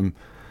notice them.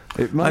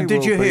 And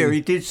did you hear?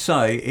 He did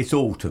say it's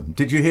autumn.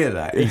 Did you hear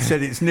that? He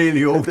said it's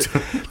nearly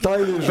autumn.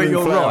 But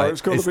you're right.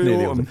 It's got to be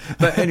autumn.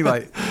 But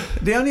anyway,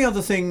 the only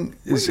other thing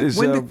is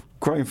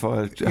grain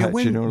fire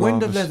hatching. When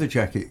did leather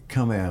jacket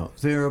come out?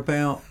 They're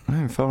about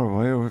far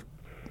away.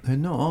 They're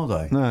not, are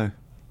they? No.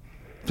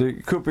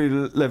 It could be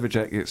leather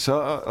jackets.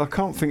 So I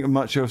can't think of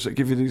much else that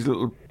give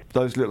you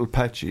those little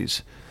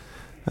patches.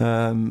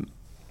 But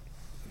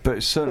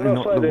it's certainly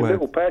not the web.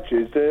 Little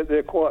patches.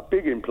 They're quite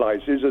big in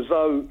places, as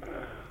though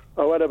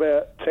I had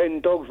about 10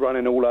 dogs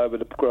running all over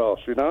the grass,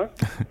 you know?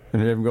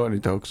 And you haven't got any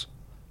dogs?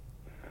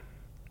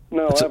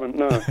 No, I haven't,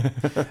 no.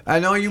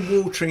 And are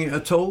you watering it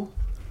at all?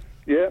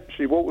 Yeah,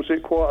 she waters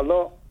it quite a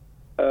lot.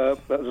 As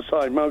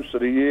I say, most of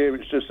the year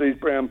it's just these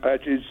brown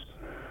patches,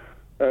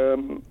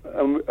 and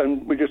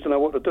we just don't know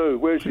what to do.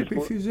 Where's Could it be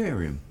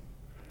fusarium?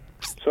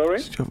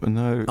 Sorry?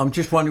 No. I'm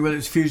just wondering whether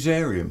it's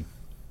fusarium.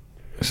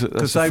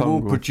 Because they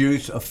will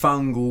produce a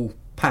fungal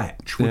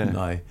patch, wouldn't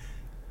they?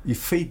 You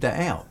feed that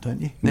out,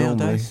 don't you?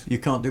 Nowadays, you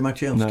can't do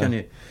much else, can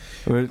you?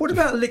 What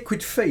about a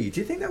liquid feed?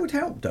 Do you think that would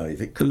help,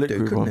 Dave? It could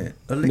do, couldn't it?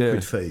 A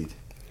liquid feed.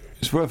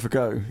 It's worth a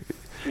go.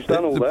 She's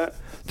done all that.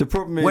 The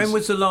problem is... When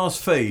was the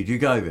last feed you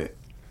gave it?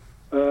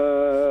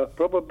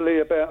 Probably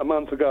about a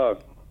month ago.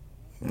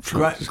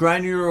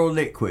 Granular or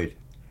liquid?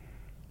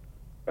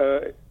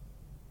 It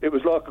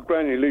was like a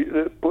granule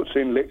that puts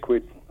in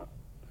liquid.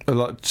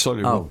 Like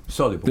soluble. Oh,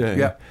 soluble.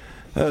 Yeah.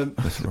 The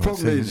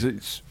problem is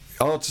it's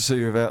hard to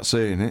see without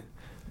seeing it.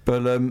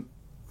 But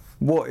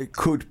what it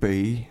could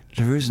be,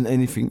 there isn't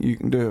anything you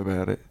can do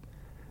about it.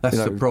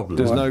 That's the problem.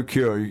 There's no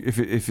cure. If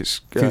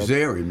it's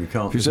fusarium, you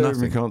can't.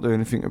 Fusarium, you can't do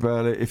anything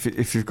about it.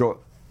 If you've got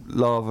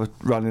larvae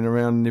running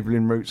around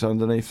nibbling roots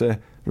underneath there,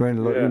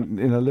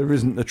 there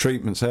isn't the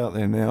treatments out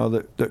there now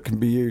that can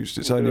be used.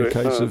 It's only a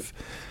case of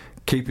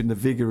keeping the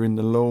vigour in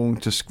the lawn,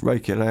 just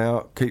rake it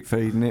out, keep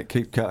feeding it,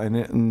 keep cutting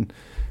it, and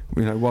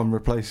one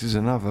replaces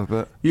another.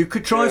 But you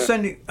could try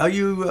sending. Are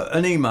you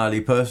an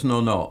emaily person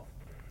or not?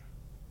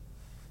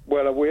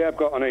 Well, we have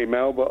got an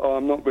email, but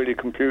I'm not really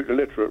computer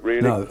literate,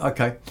 really. No,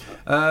 okay.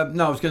 I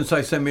was going to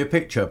say send me a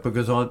picture,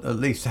 because I'll at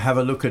least have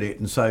a look at it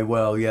and say,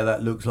 well, yeah,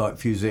 that looks like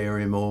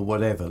fusarium or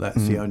whatever.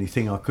 That's the only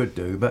thing I could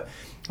do. But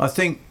I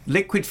think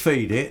liquid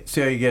feed it, see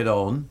how you get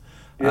on.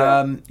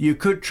 Yeah. You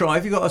could try,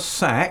 if you've got a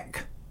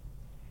sack,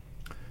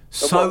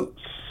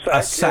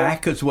 a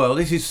sack as well.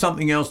 This is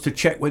something else to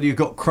check whether you've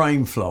got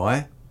crane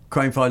fly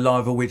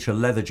larvae, which are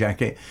leather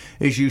jacket,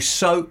 is you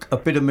soak a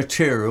bit of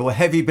material, a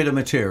heavy bit of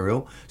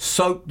material,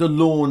 soak the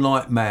lawn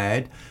like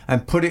mad,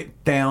 and put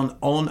it down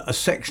on a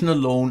section of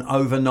lawn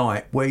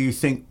overnight where you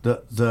think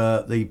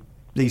that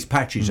these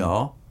patches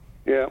are.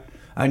 Yeah.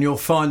 And you'll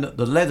find that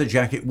the leather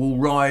jacket will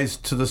rise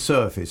to the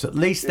surface. At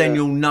least then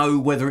you'll know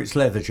whether it's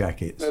leather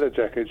jackets. Leather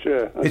jackets, yeah.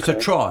 Okay. It's a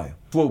try.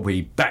 We'll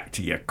be back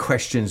to your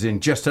questions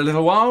in just a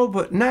little while,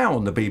 but now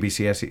on the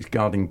BBC Essex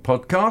Gardening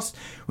Podcast,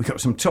 we've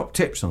got some top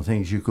tips on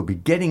things you could be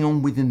getting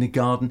on with in the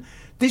garden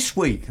this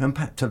week and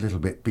perhaps a little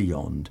bit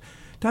beyond.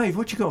 Dave,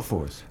 what you got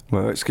for us?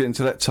 Well, it's getting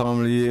to that time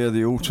of the year.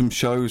 The autumn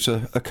shows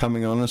are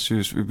coming on us.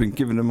 We've been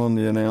giving them on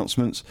the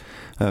announcements,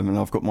 and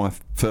I've got my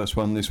first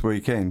one this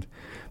weekend.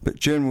 But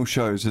general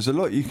shows, there's a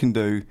lot you can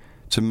do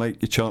to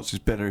make your chances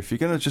better. If you're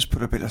going to just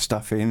put a bit of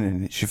stuff in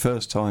and it's your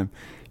first time,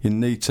 you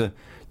need to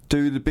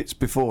do the bits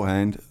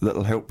beforehand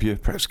that'll help you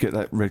perhaps get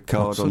that red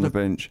card on the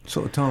bench.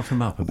 Sort of tart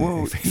them up a bit.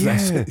 Well,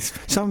 yeah.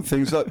 Some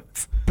things like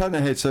plan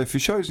ahead. So if your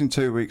show's in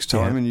 2 weeks'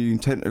 time and you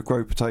intend to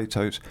grow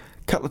potatoes,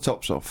 cut the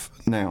tops off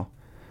now.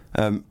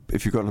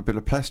 If you've got a bit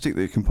of plastic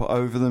that you can put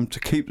over them to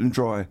keep them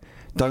dry,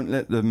 don't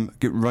let them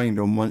get rained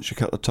on once you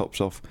cut the tops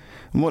off.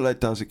 And what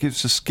that does, it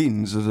gives the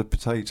skins of the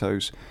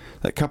potatoes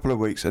that couple of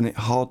weeks and it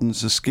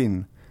hardens the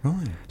skin.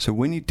 Right. So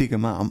when you dig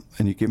them up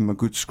and you give them a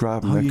good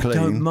scrub and they're clean, you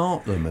don't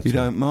mark them at all? You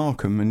don't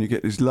mark them, and you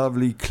get these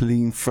lovely,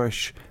 clean,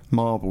 fresh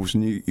marbles.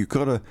 And you've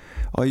got to.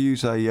 I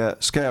use a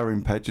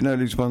scouring pad. You know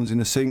these ones in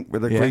the sink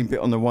with a green bit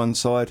on the one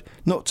side,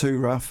 not too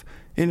rough,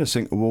 in a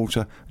sink of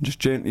water, and just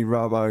gently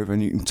rub over,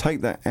 and you can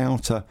take that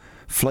outer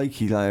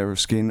flaky layer of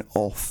skin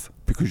off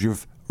because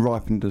you've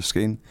ripened the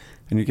skin,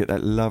 and you get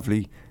that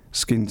lovely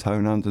skin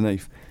tone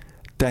underneath.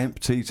 Damp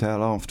tea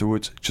towel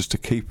afterwards just to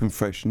keep them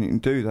fresh, and you can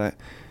do that.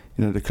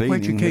 You know, the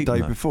cleaning the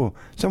day before.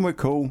 Somewhere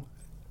cool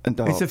and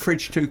dark. Is the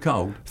fridge too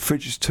cold?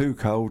 Fridge is too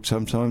cold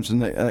sometimes,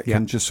 and that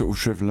can just sort of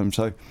shrivel them.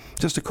 So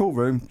just a cool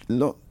room,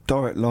 not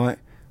direct light,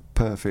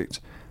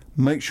 perfect.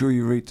 Make sure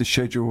you read the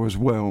schedule as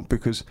well,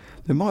 because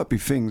there might be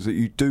things that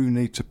you do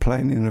need to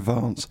plan in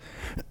advance.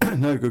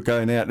 No good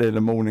going out there in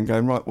the morning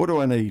going, right, what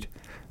do I need?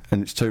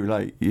 And it's too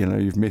late, you know,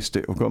 you've missed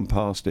it or gone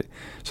past it.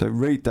 So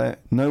read that,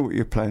 know what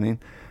you're planning.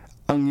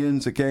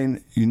 Onions,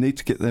 again, you need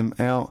to get them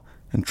out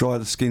and dry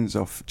the skins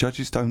off.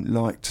 Judges don't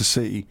like to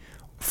see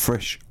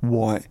fresh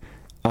white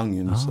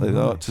onions. They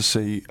like to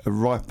see a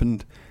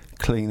ripened,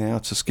 clean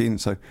outer skin.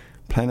 So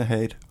plan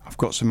ahead. I've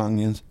got some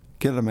onions.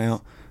 Get them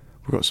out.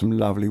 We've got some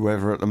lovely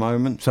weather at the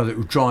moment. So that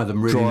will dry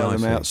them really nicely. Dry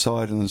them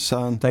outside in the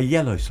sun. They're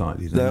yellow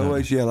slightly. They're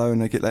always yellow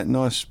and they get that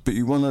nice... But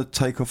you want to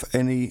take off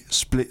any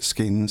split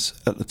skins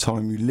at the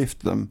time you lift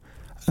them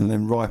and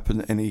then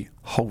ripen any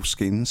whole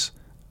skins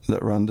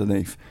that are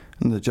underneath.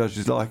 And the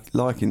judges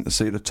liking to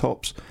see the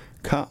tops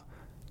cut,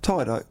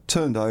 tied up,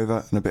 turned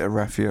over, and a bit of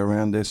raffia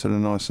around there so they're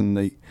nice and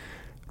neat.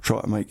 Try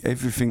to make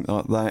everything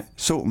like that,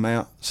 sort them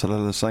out so they're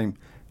the same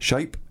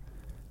shape,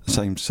 the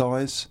same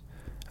size,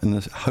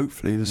 and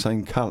hopefully the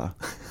same colour.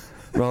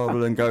 Rather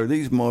than go,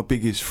 these are my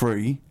biggest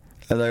three,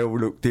 and they all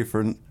look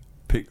different,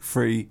 pick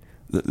three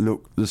that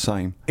look the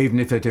same.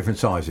 Even if they're different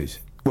sizes?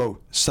 Well,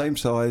 same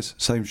size,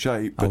 same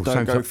shape, but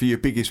don't go for your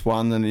biggest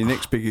one and your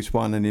next biggest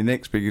one and your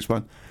next biggest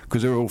one,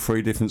 because they're all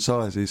three different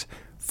sizes.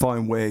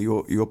 Find where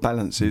your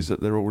balance is, that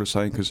they're all the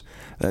same, because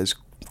there's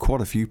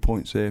quite a few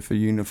points there for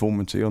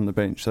uniformity on the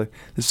bench. So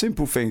the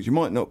simple things, you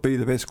might not be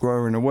the best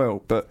grower in the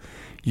world, but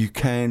you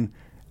can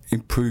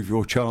improve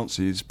your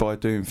chances by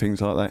doing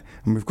things like that.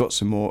 And we've got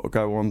some more to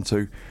go on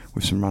to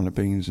with some runner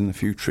beans and a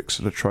few tricks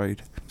of the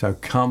trade. So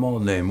come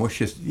on then, what's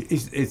your,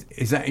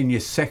 is that in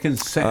your second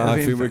set of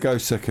I think we'll go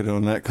second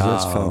on that,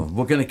 because that's fun.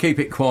 We're going to keep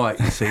it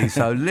quiet, you see,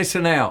 so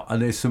listen out,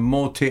 and there's some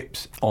more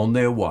tips on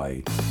their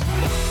way.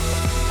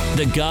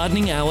 The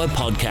Gardening Hour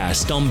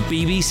podcast on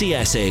BBC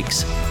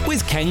Essex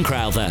with Ken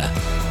Crowther.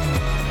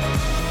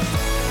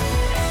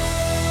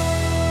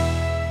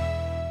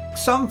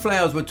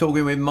 Sunflowers, we're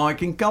talking with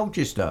Mike in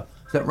Colchester.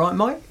 Is that right,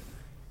 Mike?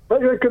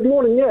 Good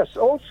morning, yes.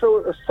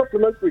 Also, a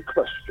supplementary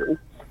question.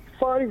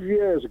 5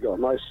 years ago,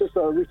 my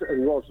sister Rita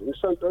and Roslyn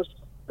sent us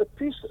a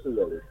peace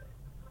lily.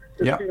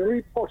 It's been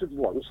repotted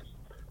once.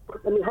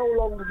 But, I mean, how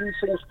long do these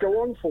things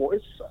go on for?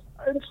 It's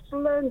in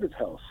splendid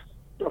health.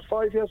 Not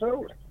 5 years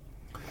old.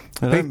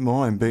 They don't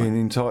mind being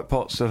in tight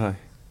pots, do they?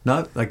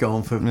 No, they go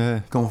on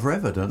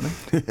forever, don't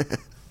they?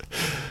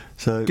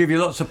 So give you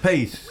lots of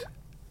peace.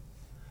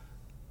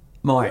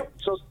 Mike.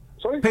 Yeah,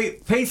 sorry?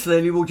 Peace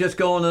lily will just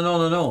go on and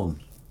on and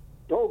on.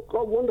 Oh,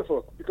 God,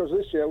 wonderful. Because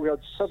this year we had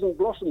 7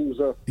 blossoms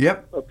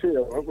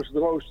appear, which is the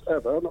most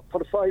ever, not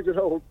for a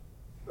 5-year-old.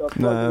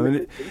 No, I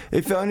mean,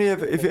 if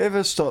it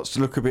ever starts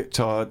to look a bit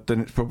tired, then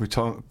it's probably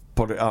time to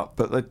pot it up.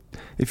 But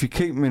if you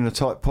keep them in a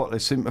tight pot, they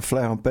seem to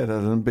flower better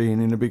than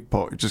being in a big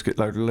pot. You just get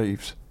a load of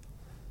leaves.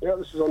 Yeah,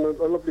 this is on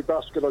a lovely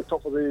basket on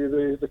top of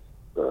the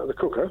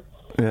cooker.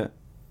 Yeah.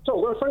 So,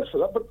 well, thanks for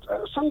that. But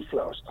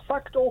sunflowers,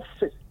 fact or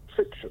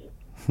fiction?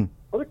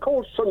 Are they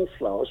called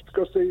sunflowers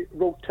because they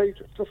rotate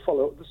to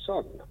follow the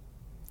sun?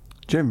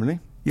 Generally,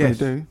 yes.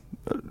 They do.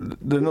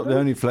 They're not the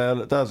only flower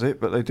that does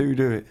it, but they do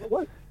it.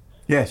 What?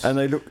 Yes. And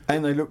they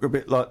look a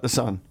bit like the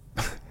sun.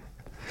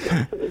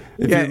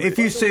 If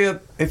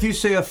you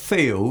see a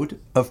field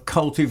of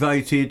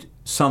cultivated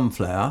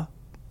sunflower,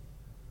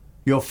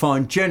 you'll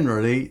find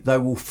generally they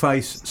will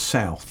face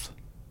south.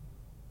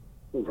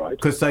 Right.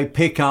 Because they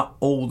pick up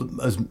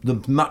as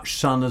much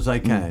sun as they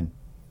can.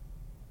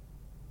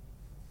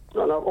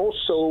 And I've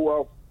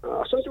also,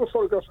 I sent you a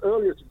photograph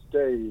earlier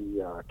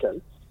today,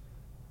 Ken.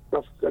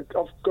 I've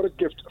got a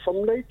gift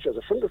from nature.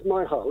 The front of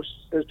my house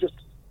is just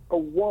a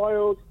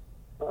wild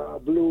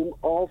bloom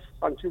of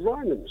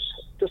antirrhinums.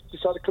 Just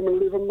decided to come and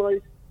live on my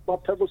bar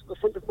pebbles at the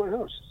front of my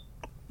house.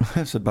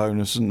 That's a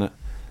bonus, isn't it?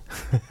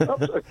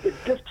 A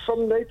gift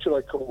from nature,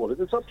 I call it.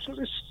 It's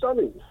absolutely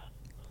stunning.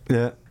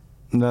 Yeah.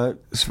 No,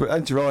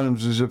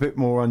 antirrhinums is a bit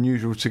more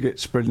unusual to get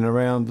spreading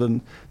around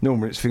than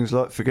normally. It's things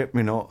like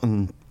forget-me-not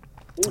and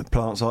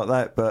plants like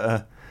that.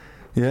 But,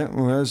 yeah,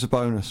 well, there's a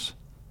bonus.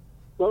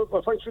 Well,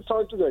 thanks for your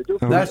time today.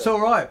 That's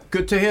all right.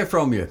 Good to hear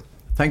from you.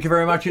 Thank you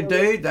very much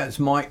indeed. That's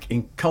Mike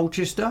in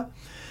Colchester.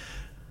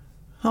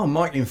 Oh,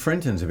 Mike in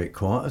Frenton's a bit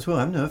quiet as well.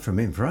 I haven't heard from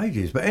him for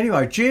ages. But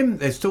anyway, Jim,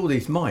 there's still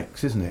these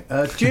mics, isn't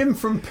it? Jim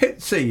from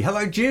Pitsea.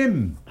 Hello,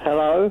 Jim.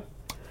 Hello.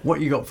 What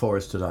you got for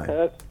us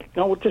today?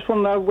 I just want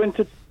to know when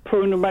to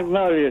prune the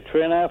magnolia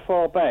tree and how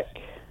far back.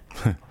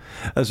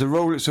 As a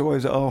rule, it's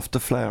always after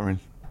flowering.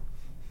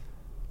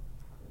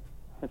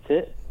 That's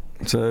it.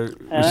 So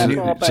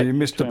you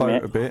missed the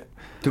boat a bit.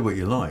 Do what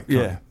you like.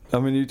 Yeah. I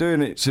mean, you're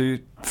doing it to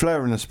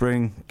flower in the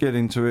spring, get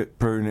into it,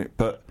 prune it,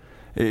 but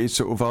it is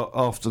sort of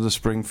after the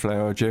spring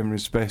flower generally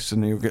is best,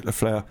 and you'll get the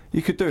flower.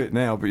 You could do it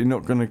now, but you're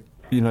not going to,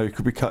 you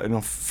could be cutting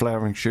off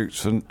flowering shoots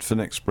for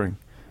next spring.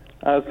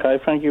 Okay,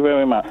 thank you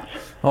very much.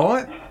 All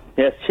right.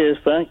 Yes, cheers,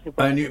 thank you.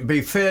 And it'd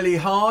be fairly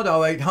hard,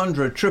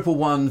 0800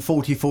 111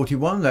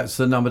 4041, that's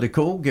the number to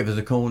call. Give us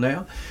a call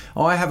now.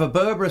 I have a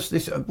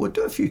Berberis, we'll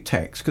do a few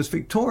texts, because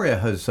Victoria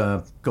has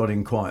got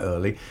in quite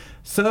early.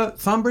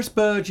 Thumbris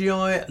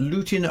Burgii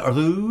Lutin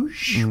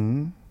Rouge,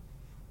 and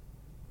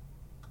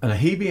a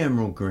Hebe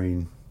Emerald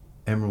Green,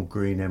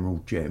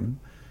 Emerald Gem.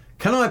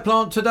 Can I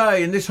plant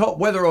today in this hot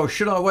weather, or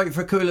should I wait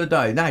for a cooler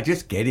day? No,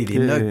 just get it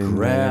in the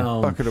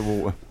ground. Bucket of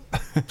water.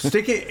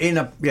 Stick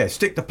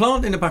the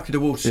plant in a bucket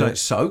of water so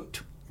it's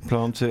soaked.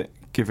 Plant it,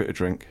 give it a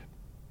drink.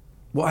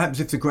 What happens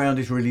if the ground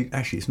is really...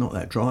 Actually, it's not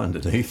that dry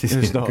underneath, is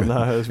it? It's not,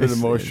 no, there's a bit of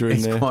moisture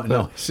in there. It's quite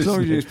nice. As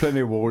long as you use plenty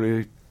of water,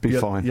 you'll be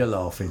fine. You're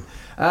laughing.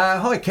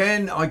 Hi,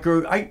 Ken. I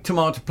grew 8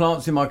 tomato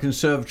plants in my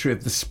conservatory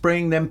of the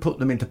spring, then put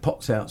them into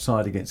pots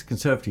outside against the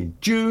conservatory in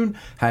June.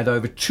 Had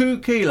over 2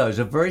 kilos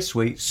of very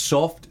sweet,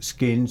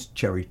 soft-skinned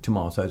cherry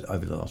tomatoes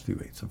over the last few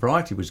weeks. The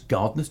variety was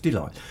Gardener's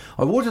Delight.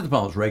 I watered the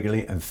plants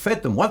regularly and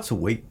fed them once a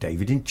week,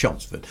 David in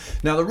Chelmsford.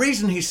 Now, the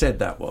reason he said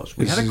that was,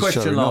 we had a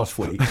question last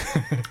week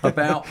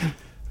about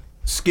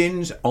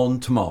skins on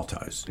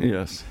tomatoes.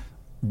 Yes.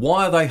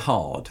 Why are they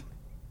hard?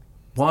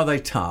 Why are they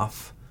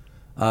tough?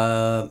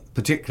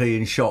 Particularly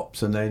in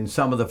shops, and then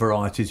some of the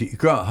varieties that you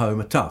grow at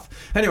home are tough.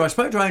 Anyway, I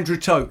spoke to Andrew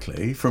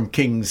Tokley from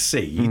King's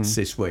Seeds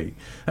this week,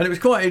 and it was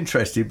quite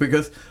interesting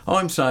because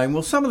I'm saying,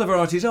 well, some of the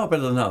varieties are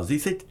better than others. He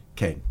said,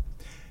 Ken,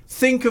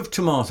 think of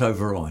tomato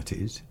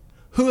varieties.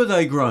 Who are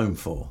they grown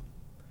for?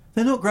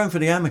 They're not grown for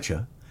the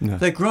amateur. No.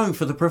 They're grown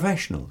for the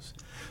professionals.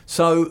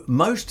 So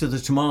most of the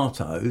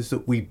tomatoes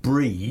that we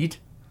breed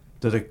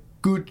that are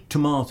good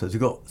tomatoes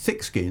have got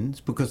thick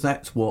skins because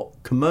that's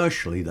what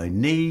commercially they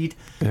need,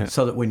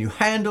 so that when you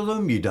handle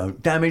them, you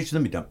don't damage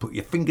them, you don't put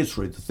your fingers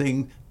through the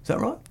thing. Is that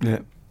right? Yeah.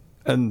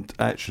 And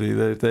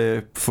actually,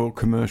 they're for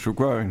commercial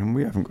growing, and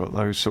we haven't got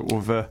those sort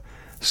of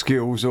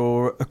skills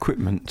or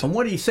equipment. And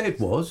what he said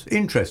was,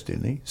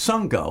 interestingly,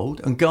 Sun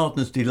Gold and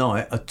Gardener's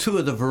Delight are 2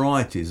 of the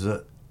varieties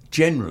that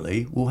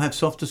generally will have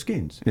softer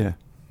skins. Yeah,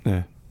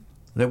 yeah.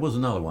 There was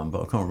another one, but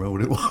I can't remember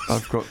what it was.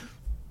 I've got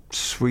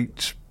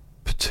Sweet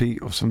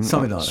Petite or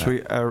something like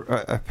Sweet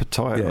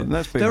Appetite. Yeah.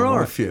 That's been there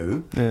are a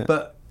few,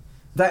 but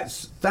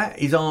that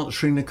is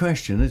answering the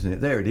question, isn't it?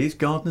 There it is,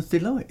 Gardener's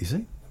Delight, you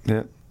see?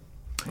 Yeah,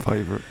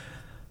 favourite.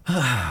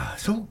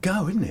 It's all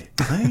go, isn't it?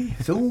 Hey?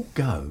 It's all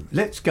go.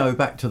 Let's go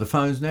back to the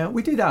phones now.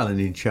 We did Alan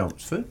in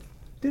Chelmsford,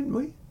 didn't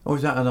we? Or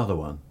was that another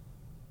one?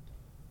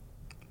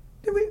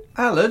 Did we?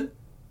 Alan?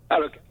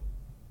 Alan.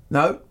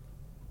 No.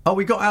 Oh,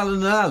 we got Alan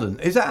and Alan.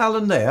 Is that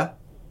Alan there?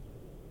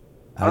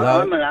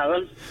 Hello? I'm an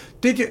Alan.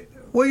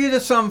 Were you the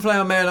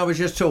sunflower man I was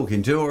just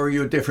talking to, or are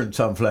you a different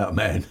sunflower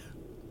man?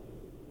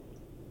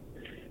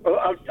 Well,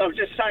 I was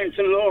just saying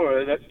to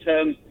Laura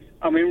that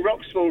I'm in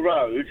Roxville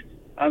Road,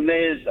 and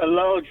there's a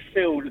large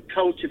field of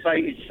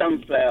cultivated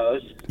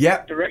sunflowers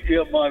directly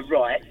on my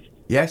right.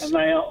 Yes. And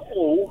they are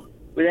all,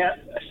 without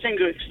a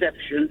single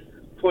exception,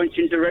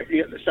 pointing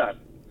directly at the sun.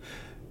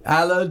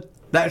 Alan,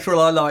 that's what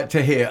I like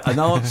to hear. An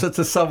answer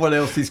to someone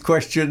else's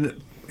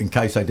question, in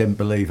case they didn't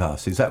believe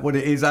us. Is that what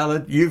it is,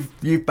 Alan?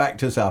 You've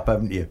backed us up,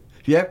 haven't you?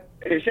 Yep.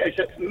 It's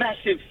a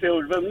massive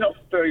field of them, not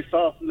very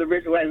far from the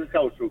Riddle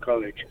Agricultural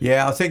College.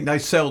 Yeah, I think they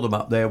sell them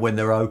up there when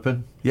they're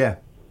open. Yeah.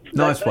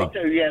 Nice one.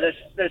 They do, yeah.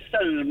 They're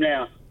selling them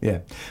now. Yeah.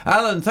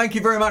 Alan, thank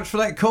you very much for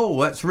that call.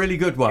 That's a really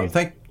good one.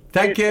 Thank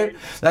you.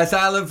 That's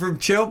Alan from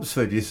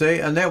Chelmsford, you see.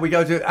 And now we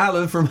go to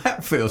Alan from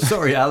Hatfield.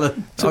 Sorry,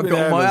 Alan. I've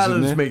got my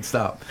Alans mixed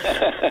up.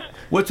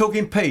 We're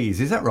talking peas.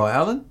 Is that right,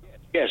 Alan?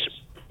 Yes.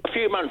 A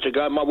few months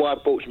ago, my wife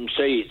bought some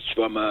seeds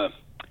from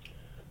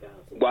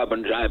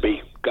Wabens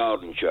Abbey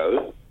Garden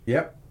Show.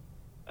 Yep.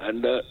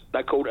 And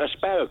they're called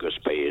asparagus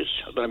peas.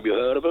 I don't know if you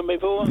heard of them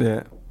before.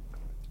 Yeah.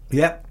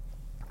 Yep.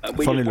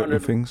 Funny looking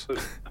things.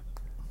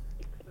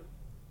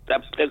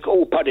 They're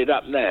all potted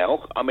up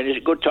now. I mean, it's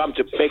a good time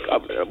to pick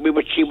up.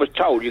 She was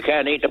told you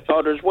can eat the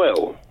pod as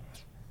well.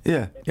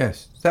 Yeah.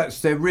 Yes.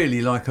 They're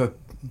really like a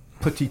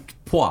petit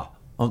pois,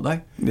 aren't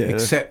they? Yeah.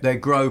 Except they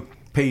grow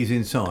peas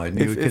inside, and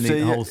you can eat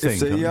the whole thing. If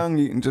they're young,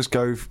 you can just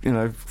go,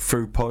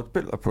 through pod. A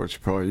bit like poultry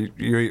pie.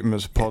 You eat them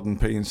as a pod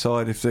and pea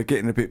inside. If they're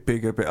getting a bit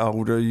bigger, a bit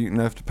older, you can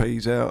have the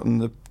peas out,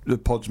 and the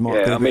pods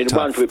might get a bit tough.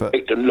 The ones we've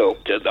picked and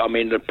looked at,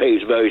 the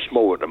peas are very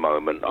small at the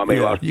moment.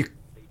 You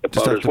the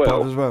just pod have as the well.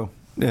 pod as well.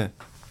 Yeah.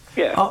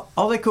 Yeah.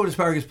 Are they called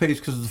asparagus peas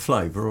because of the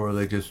flavour, or are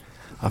they just?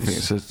 I think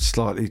it's a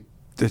slightly.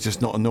 They're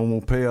just not a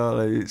normal pea, are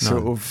they? It's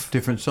sort of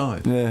different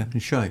size. Yeah, in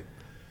shape.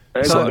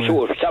 They've got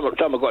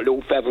some have got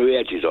little feathery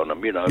edges on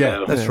them,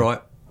 Yeah, that's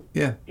right.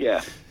 Yeah.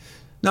 Yeah.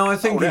 No, I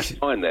think that's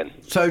fine then.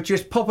 So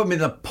just pop them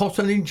in a pot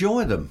and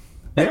enjoy them.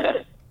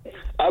 Yeah?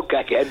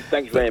 Okay, Ken.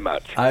 Thanks very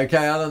much.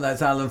 Okay, Alan.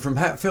 That's Alan from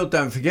Hatfield.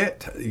 Don't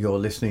forget, you're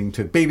listening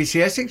to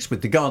BBC Essex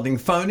with the gardening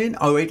phone in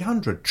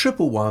 0800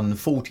 111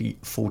 40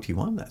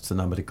 41. That's the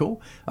number to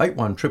call.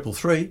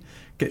 81333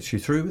 gets you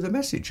through with a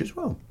message as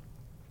well.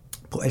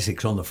 Put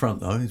Essex on the front,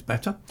 though, is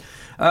better.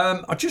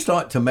 I'd just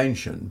like to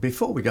mention,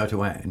 before we go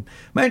to Anne,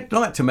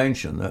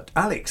 that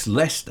Alex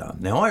Lester,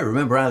 now I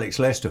remember Alex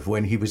Lester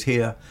when he was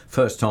here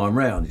first time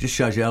round. It just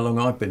shows you how long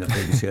I've been at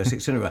BBC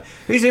Essex anyway.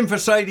 He's in for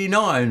Sadie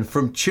 9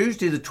 from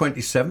Tuesday the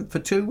 27th for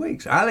 2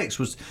 weeks.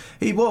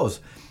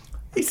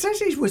 He says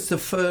he was the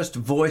first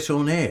voice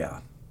on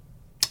air.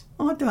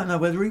 I don't know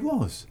whether he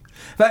was.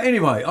 But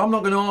anyway, I'm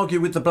not going to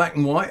argue with the black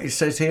and white. It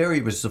says here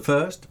he was the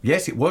first.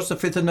 Yes, it was the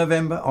 5th of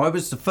November. I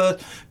was the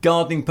first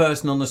gardening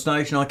person on the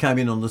station. I came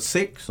in on the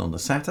 6th, on the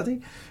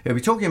Saturday. He'll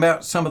be talking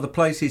about some of the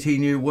places he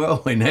knew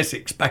well in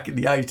Essex back in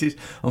the 80s.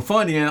 I'm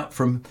finding out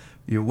from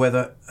you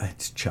whether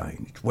it's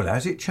changed. Well,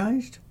 has it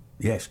changed?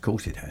 Yes, of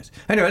course it has.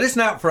 Anyway,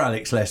 listen out for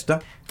Alex Lester.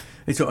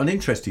 He's got an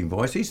interesting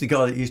voice. He's the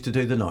guy that used to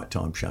do the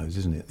nighttime shows,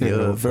 isn't it?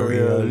 Very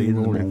early in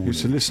the morning.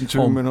 Used to listen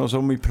to him when I was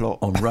on my plot.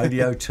 On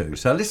Radio 2.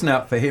 So listen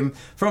out for him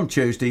from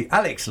Tuesday.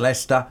 Alex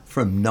Lester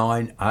from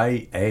 9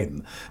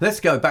 a.m. Let's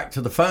go back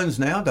to the phones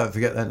now. Don't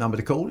forget that number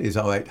to call is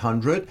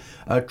 0800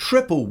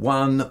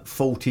 111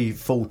 40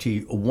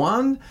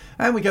 41.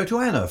 And we go to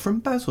Anna from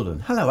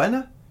Basildon. Hello,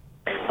 Anna.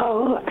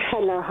 Oh,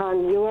 hello,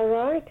 hon. You all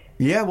right?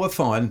 Yeah, we're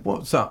fine.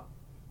 What's up?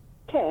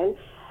 Ken,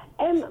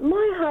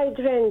 my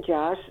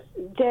hydrangeas,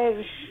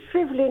 they're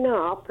shriveling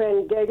up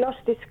and they lost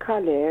its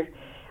colour.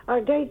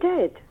 Are they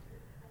dead?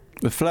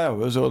 The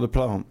flowers or the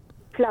plant?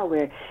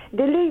 Flower.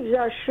 The leaves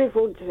are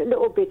shriveled a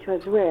little bit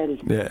as well.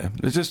 Yeah,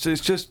 it's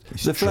just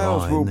the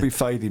flowers will be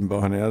fading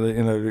by now.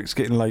 It's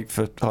getting late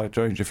for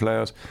hydrangea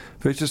flowers,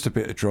 but it's just a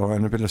bit of dry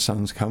and a bit of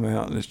sun's come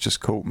out and it's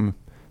just caught them.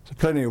 So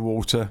plenty of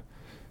water,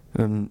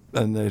 and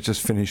they're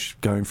just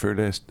finished going through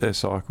their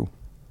cycle.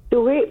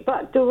 Do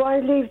I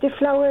leave the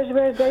flowers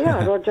where they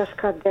are or just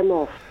cut them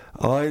off?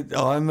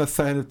 I'm a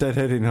fan of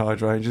deadheading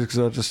hydrangeas because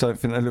I just don't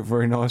think they look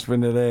very nice when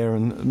they're there,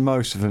 and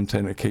most of them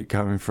tend to keep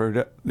coming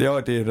through. The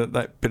idea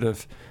that bit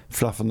of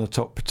fluff on the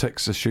top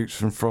protects the shoots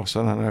from frost,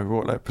 I don't know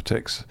what that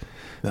protects.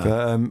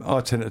 No. But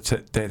I tend to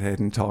deadhead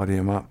and tidy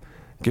them up,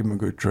 give them a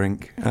good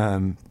drink.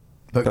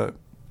 But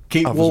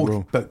keep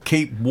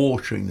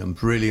watering them.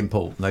 Really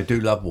important. They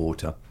do love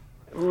water.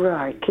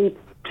 Right.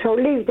 So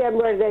leave them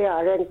where they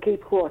are and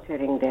keep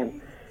watering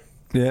them.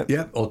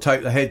 Yeah. Or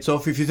take the heads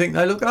off if you think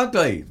they look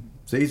ugly.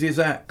 It's easy as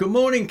that. Good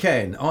morning,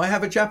 Ken. I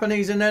have a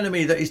Japanese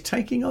anemone that is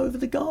taking over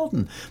the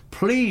garden.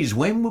 Please,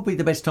 when would be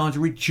the best time to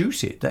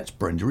reduce it? That's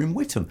Brenda in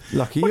Whittam.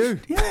 Lucky you.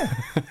 Yeah.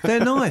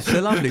 They're nice.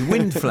 They're lovely.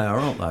 Windflower,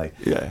 aren't they?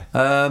 Yeah.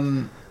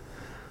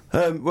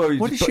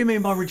 What does she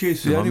mean by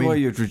reducing? The only way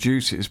you'd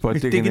reduce it is by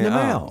digging them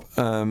out.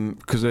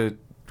 Because they're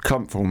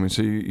clump forming,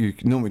 so you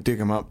normally dig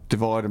them up,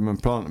 divide them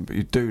and plant them, but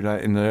you do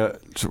that in the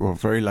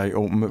very late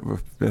autumn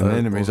with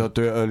anemones. I'd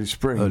do it early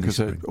spring because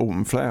they're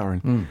autumn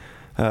flowering.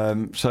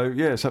 So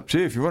yeah, it's up to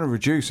you. If you want to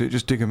reduce it,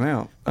 just dig them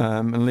out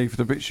and leave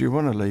the bits you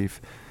want to leave.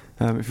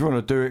 If you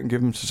want to do it and give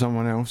them to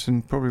someone else,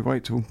 then probably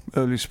wait till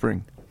early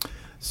spring.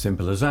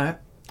 Simple as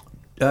that.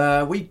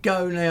 We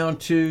go now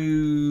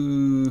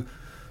to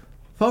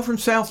Far from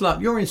South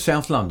London. You're in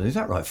South London, is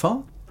that right,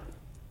 Far?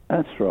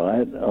 That's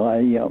right.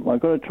 I've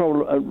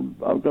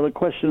got a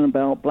question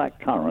about black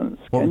currants.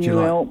 Can you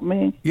help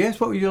me? Yes.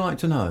 What would you like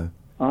to know?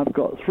 I've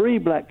got 3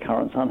 black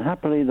currants.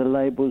 Unhappily, the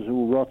labels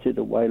all rotted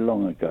away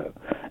long ago.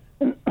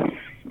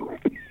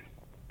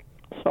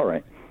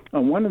 Sorry.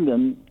 And one of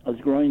them is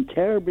growing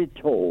terribly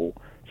tall.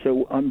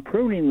 So I'm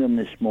pruning them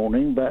this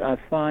morning, but I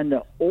find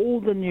that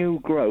all the new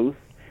growth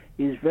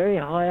is very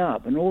high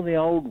up, and all the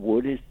old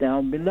wood is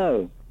down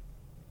below.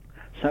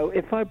 So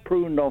if I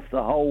pruned off the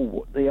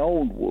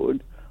old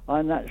wood,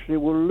 I naturally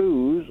will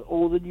lose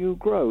all the new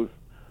growth.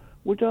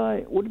 Would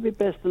it be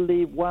best to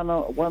leave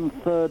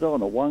 1/3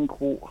 on,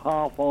 or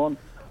half on,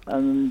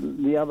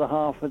 and the other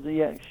half of the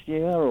next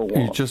year, or what?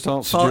 You just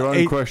answered your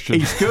own question.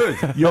 He's good.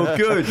 You're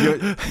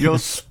good. You're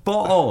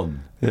spot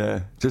on.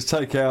 Yeah. Just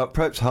take out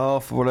perhaps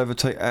half or whatever.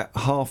 Take out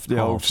half the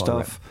old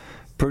stuff,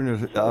 prune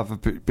the other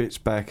bits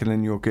back, and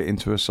then you'll get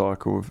into a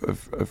cycle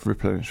of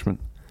replenishment.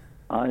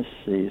 I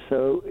see.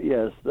 So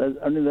yes,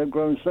 they've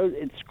grown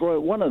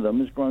one of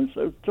them has grown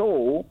so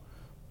tall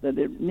that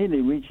it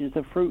nearly reaches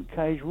the fruit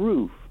cage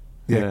roof.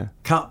 Yeah.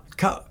 Cut.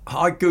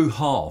 I go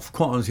half.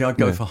 Quite honestly, I'd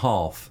go for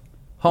half.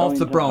 Half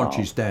the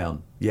branches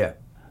down, yeah.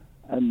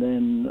 And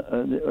then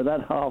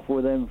that half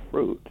will then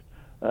fruit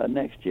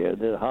next year.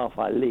 The half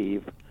I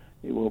leave,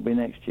 it will be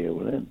next year,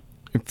 will it?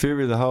 In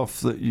theory, the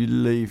half that you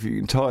leave, you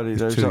can tidy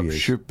those up,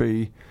 should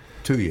be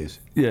 2 years.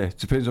 Yeah, it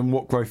depends on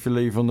what growth you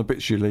leave on the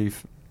bits you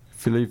leave.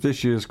 If you leave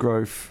this year's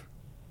growth,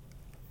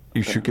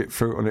 you should get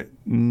fruit on it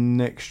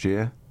next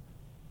year.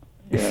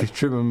 Yeah. If you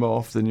trim them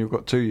off, then you've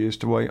got 2 years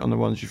to wait on the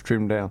ones you've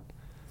trimmed down.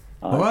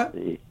 All right.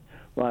 See.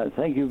 Right,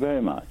 thank you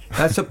very much.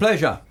 That's a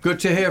pleasure. Good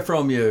to hear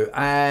from you.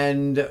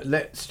 And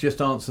let's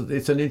just answer.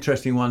 It's an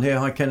interesting one here.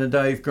 Hi, Ken and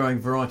Dave. Growing a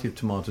variety of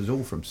tomatoes,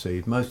 all from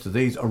seed. Most of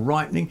these are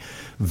ripening,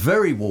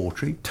 very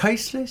watery,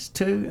 tasteless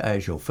too.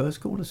 As your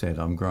first caller said,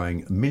 I'm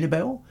growing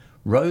Minibel,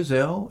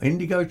 Roselle,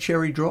 Indigo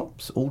Cherry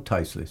Drops, all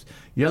tasteless.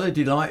 Yellow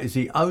Delight is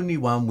the only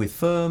one with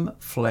firm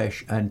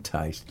flesh and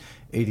taste.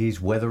 It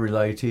is weather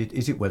related.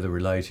 Is it weather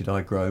related?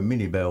 I grow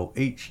Minibel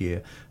each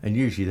year, and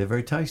usually they're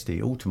very tasty.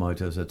 All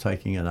tomatoes are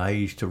taking an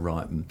age to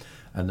ripen,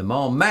 and the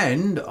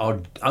Marmande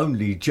are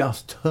only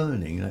just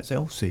turning. That's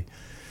Elsie.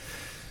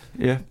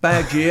 Yeah,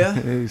 bad year.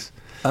 It is.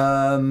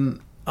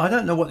 I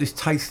don't know what this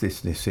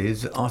tastelessness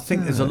is. I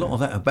think there's a lot of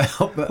that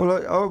about. But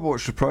well, I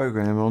watched a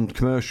programme on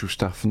commercial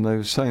stuff, and they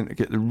were saying to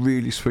get the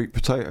really sweet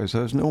potatoes,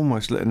 I was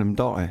almost letting them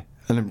die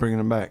and then bringing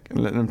them back and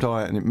letting them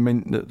die, and it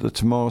meant that the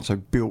tomato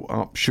built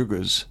up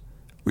sugars,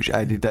 which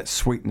added that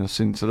sweetness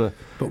into the.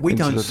 But we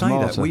don't say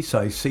tomato. that. We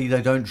say, see,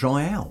 they don't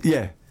dry out.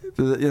 Yeah.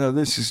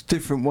 This is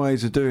different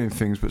ways of doing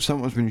things, but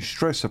sometimes when you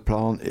stress a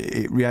plant,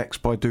 it reacts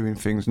by doing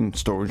things, and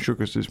storing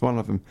sugars is one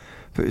of them.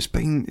 But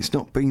it's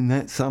not been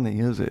that sunny,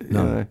 has it?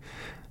 No.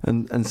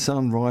 And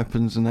sun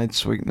ripens and adds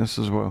sweetness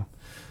as well.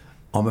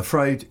 I'm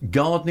afraid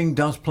gardening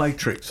does play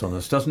tricks on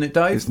us, doesn't it,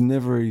 Dave? It's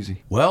never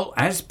easy. Well,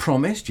 as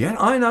promised, yeah,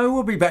 I know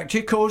we'll be back to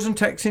your calls and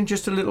texts in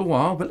just a little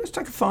while, but let's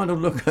take a final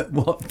look at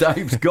what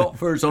Dave's got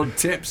for us on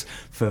tips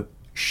for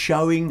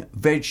showing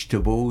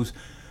vegetables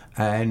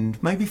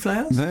and maybe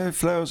flowers. No,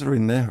 flowers are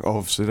in there.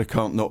 Obviously, they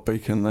can't not be,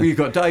 can they? Well, you've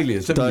got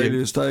dahlias, haven't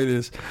you?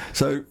 Dahlias.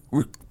 So,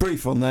 we're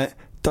brief on that.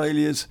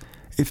 Dahlias,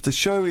 if the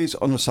show is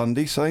on a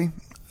Sunday, say,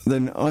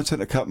 then I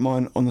tend to cut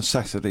mine on a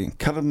Saturday.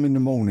 Cut them in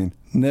the morning.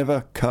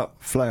 Never cut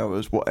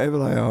flowers, whatever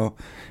they are,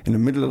 in the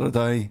middle of the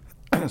day,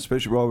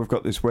 especially while we've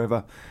got this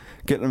weather.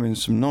 Get them in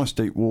some nice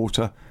deep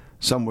water,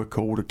 somewhere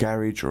called a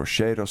garage or a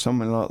shed or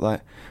something like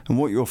that. And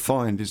what you'll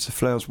find is the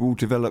flowers will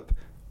develop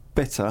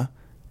better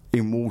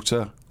in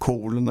water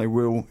cool than they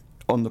will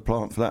on the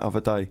plant for that other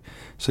day.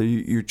 So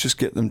you just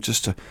get them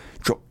just to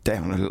drop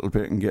down a little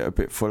bit and get a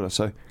bit fuller.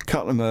 So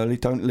cut them early,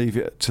 don't leave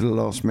it to the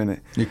last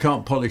minute. You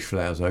can't polish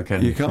flowers, though,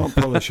 can you? You can't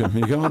polish them.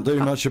 You can't do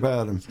much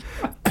about them.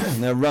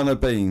 Now, runner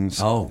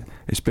beans. Oh.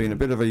 It's been a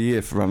bit of a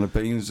year for runner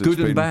beans. Good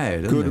and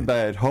bad, Good and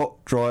bad.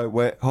 Hot, dry,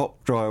 wet,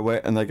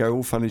 and they go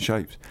all funny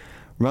shapes.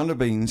 Runner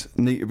beans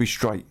need to be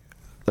straight.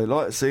 They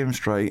like to see them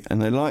straight,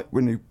 and they like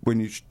when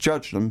you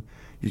judge them,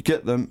 you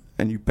get them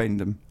and you bend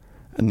them.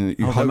 And then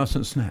they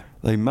mustn't snap.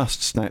 They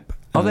must snap.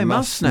 Oh, they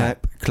must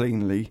snap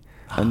cleanly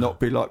and not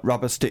be like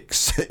rubber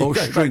sticks. Or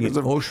stringy.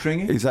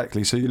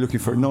 Exactly. So you're looking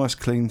for a nice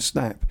clean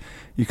snap.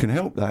 You can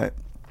help that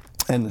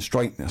and the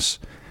straightness.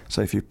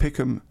 So if you pick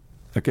them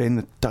again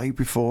the day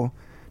before,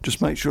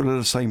 just make sure they're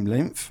the same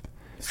length.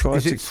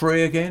 Is it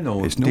 3 again,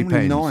 or it's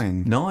normally depends?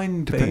 9?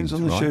 9 depends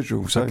on the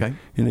schedule. So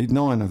you need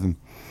 9 of them.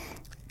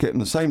 Get them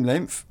the same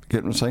length.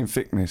 Get them the same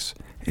thickness.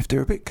 If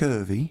they're a bit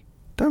curvy,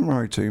 don't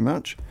worry too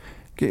much.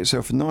 Get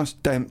yourself a nice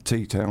damp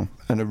tea towel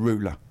and a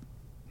ruler.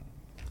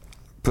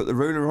 Put the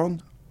ruler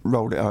on,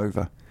 roll it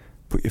over.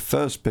 Put your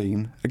first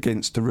bean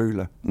against the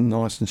ruler,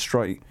 nice and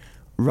straight,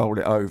 roll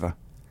it over.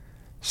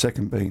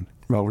 Second bean,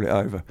 roll it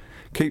over.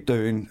 Keep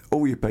doing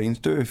all your beans,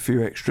 do a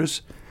few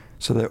extras,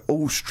 so they're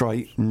all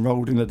straight and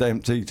rolled in a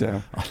damp tea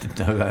towel. I didn't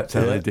know that's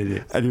how they did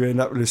it. And you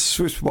end up with a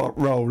Swiss white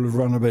roll of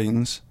runner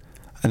beans,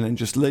 and then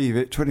just leave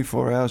it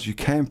 24 hours. You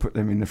can put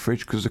them in the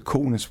fridge because the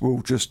coolness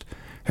will just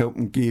help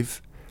them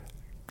give.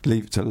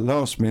 Leave it to the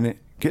last minute,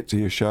 get to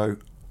your show,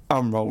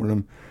 unroll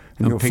them,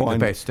 and you'll pick find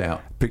the best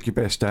out. Pick your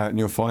best out, and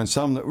you'll find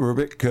some that were a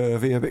bit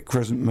curvy, a bit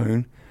crescent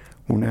moon,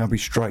 will now be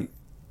straight.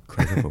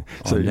 Incredible.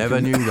 So I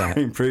never knew that.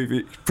 Improve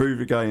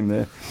your game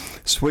there.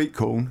 Sweet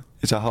corn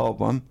is a hard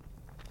one.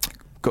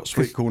 Got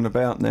sweet corn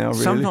about now,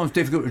 really. Sometimes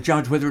difficult to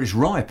judge whether it's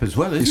ripe as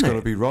well, isn't it? It's got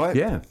to be ripe.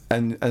 Yeah.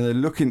 And they're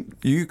looking.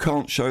 You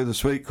can't show the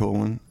sweet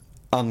corn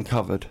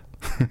uncovered.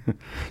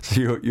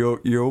 So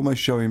you're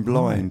almost showing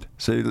blind.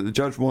 So the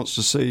judge wants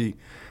to see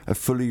a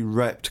fully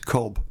wrapped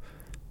cob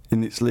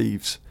in its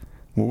leaves.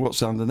 Well,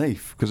 what's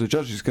underneath? Because the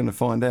judge is going to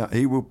find out.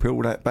 He will peel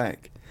that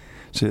back.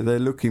 So they're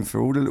looking for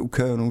all the little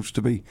kernels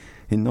to be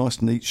in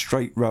nice, neat,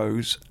 straight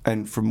rows,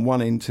 and from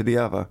one end to the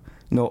other,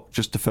 not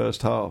just the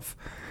first half.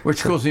 Which,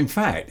 of course, in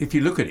fact, if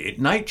you look at it,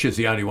 nature's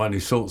the only one who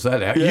sorts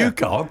that out. Yeah. You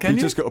can't, can you?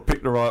 You just got to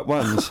pick the right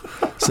ones.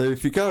 So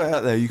if you go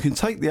out there, you can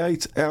take the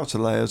outer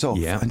layers off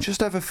and just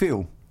have a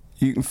feel.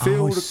 You can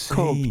feel the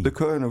cob, the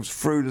kernels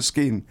through the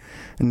skin,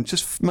 and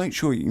just make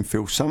sure you can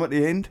feel some at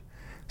the end,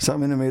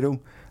 some in the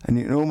middle, and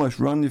you can almost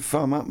run your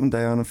thumb up and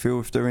down and feel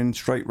if they're in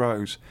straight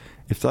rows.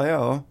 If they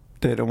are,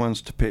 they're the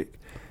ones to pick.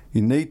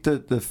 You need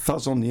the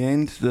fuzz on the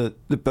end, the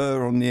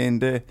burr on the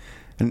end there,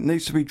 and it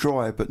needs to be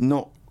dry but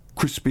not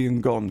crispy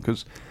and gone,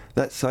 because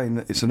that's saying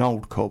that it's an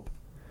old cob.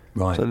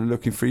 Right. So they're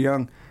looking for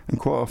young, and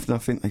quite often I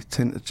think they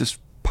tend to just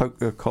poke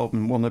their cob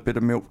and want a bit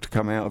of milk to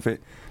come out of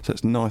it, so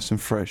it's nice and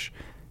fresh.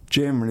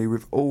 Generally,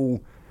 with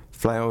all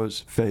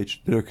flowers, veg,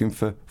 they're looking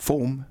for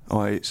form,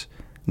 i.e. it's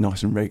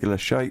nice and regular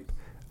shape,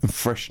 and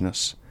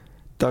freshness.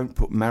 Don't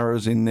put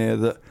marrows in there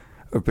that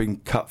have been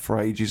cut for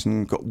ages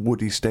and got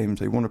woody stems.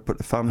 They want to put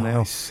the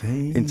thumbnail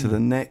into the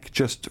neck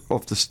just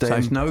of the stem. So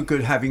it's no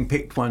good having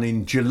picked one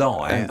in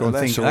July and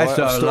think, that's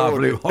a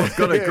lovely one. I've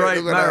got a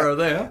great marrow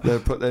there. They'll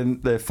put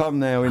their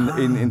thumbnail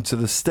into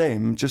the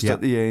stem just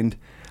at the end,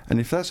 and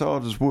if that's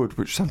hard as wood,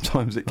 which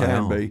sometimes it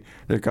can be,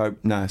 they'll go,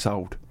 no, it's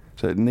old.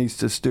 So it needs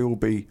to still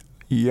be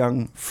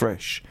young,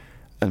 fresh,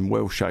 and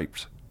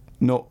well-shaped.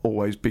 Not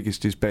always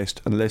biggest is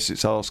best, unless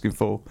it's asking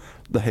for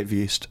the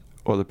heaviest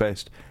or the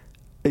best.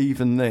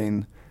 Even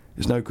then,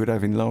 it's no good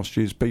having last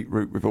year's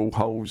beetroot with all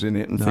holes in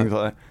it and things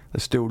like that. They're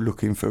still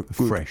looking for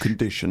good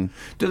condition.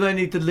 Do they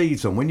need the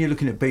leaves on? When you're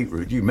looking at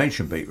beetroot, you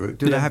mentioned beetroot,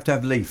 do they have to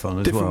have leaf on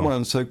as Different well?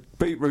 ones. So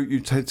beetroot,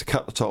 you tend to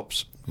cut the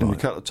tops. And you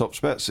cut the tops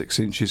about 6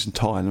 inches and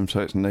tie them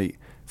so it's neat.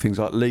 Things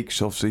like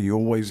leeks, obviously, you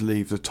always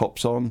leave the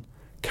tops on.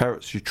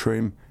 Carrots, you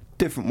trim.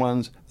 Different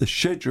ones. The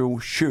schedule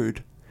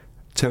should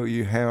tell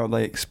you how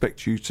they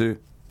expect you to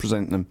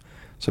present them.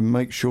 So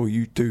make sure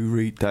you do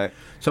read that.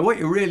 So what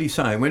you're really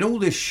saying, when all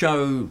this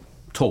show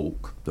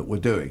talk that we're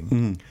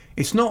doing,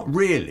 it's not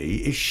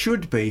really, it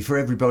should be for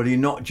everybody,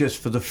 not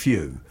just for the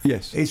few.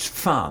 Yes. It's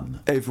fun.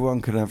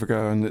 Everyone can have a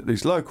go. And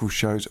these local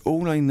shows,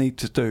 all they need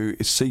to do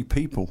is see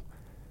people.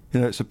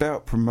 You know, it's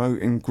about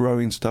promoting,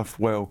 growing stuff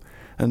well.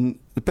 And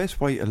the best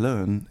way to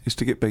learn is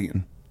to get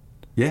beaten.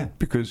 Yeah.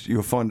 Because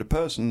you'll find a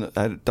person that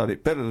had done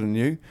it better than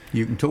you.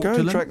 You can talk to them.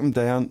 Go and track them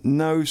down.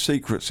 No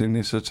secrets in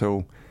this at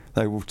all.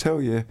 They will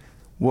tell you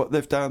what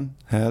they've done,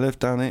 how they've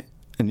done it,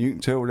 and you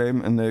can tell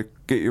them and they'll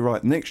get you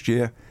right. Next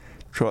year,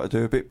 try to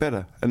do a bit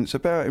better. And it's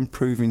about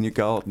improving your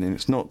gardening.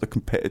 It's not the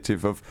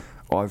competitive of,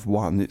 I've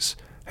won. It's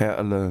how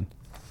to learn.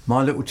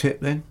 My little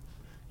tip then,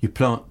 you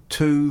plant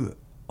 2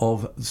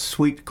 of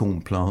sweet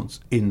corn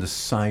plants in the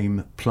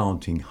same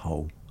planting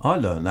hole. I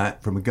learned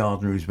that from a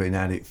gardener who's been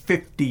at it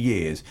 50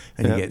 years,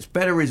 and he gets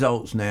better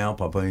results now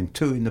by putting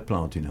 2 in the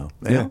planting hole.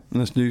 Yeah,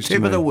 and that's news to me.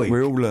 Tip of the week.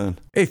 We all learn.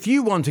 If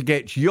you want to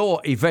get your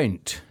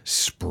event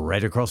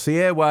spread across the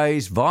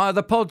airways via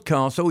the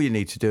podcast, all you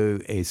need to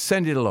do is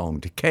send it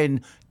along to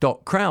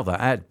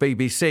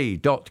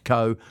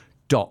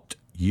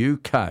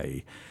ken.crowther@bbc.co.uk.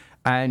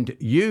 And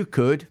you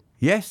could,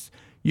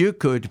 you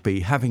could be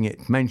having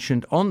it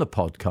mentioned on the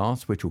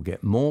podcast, which will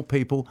get more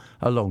people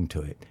along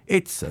to it.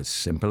 It's as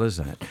simple as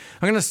that.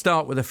 I'm going to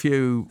start with a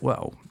few,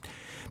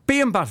 Bee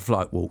and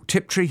Butterfly Walk,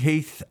 Tiptree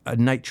Heath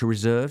Nature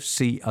Reserve,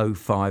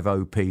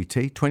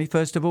 CO50PT,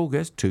 21st of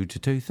August, 2 to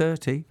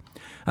 2:30.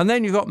 And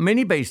then you've got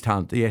Mini Beast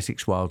Hunt, the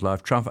Essex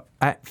Wildlife Trust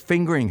at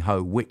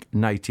Fingering-Hoe Wick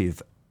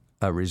Native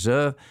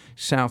Reserve,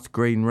 South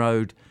Green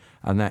Road,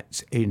 and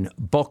that's in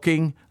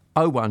Bocking,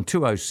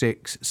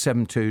 01206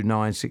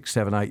 729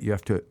 678.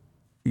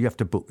 You have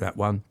to book that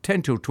one.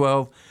 10 till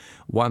 12,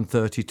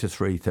 1:30 to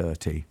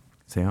 3:30.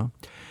 See how?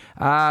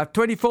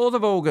 24th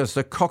of August,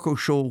 the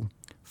Cockleshall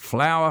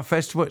Flower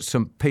Festival at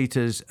St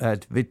Peter's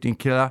at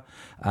Vidnicula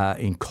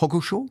in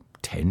Cockleshall,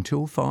 10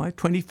 till 5.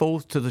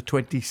 24th to the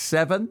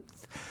 27th.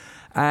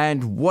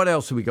 And what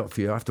else have we got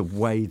for you? I have to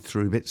wade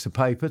through bits of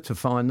paper to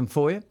find them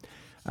for you.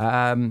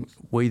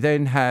 We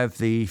then have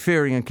the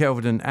Fearing and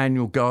Kelvedon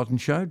Annual Garden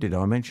Show. Did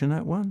I mention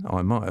that one?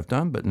 I might have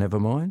done, but never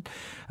mind.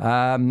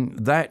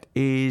 That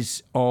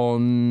is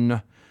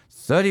on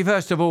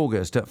 31st of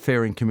August at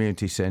Fearing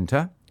Community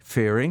Centre.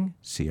 Fearing,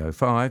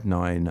 CO5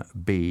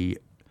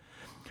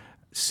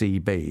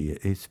 9BCB.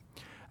 It's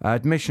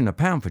admission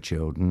 £1 for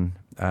children.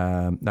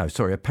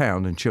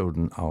 £1 and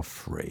children are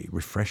free.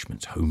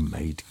 Refreshments,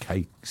 homemade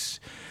cakes.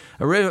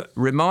 A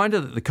reminder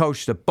that the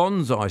Colchester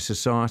Bonsai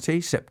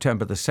Society,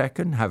 September the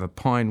 2nd, have a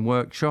pine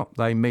workshop.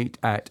 They meet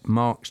at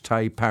Marks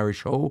Tay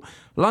Parish Hall,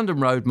 London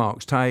Road,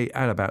 Marks Tay,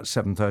 at about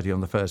 7:30 on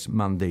the first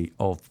Monday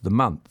of the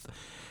month.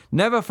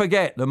 Never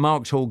forget that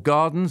Marks Hall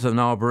Gardens and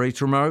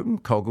Arboretum are open,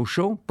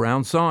 Coggleshall,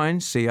 Brown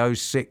Signs,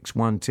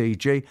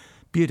 CO61TG.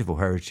 Beautiful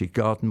heritage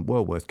garden,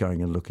 well worth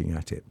going and looking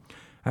at it.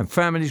 And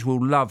families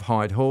will love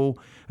Hyde Hall,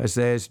 as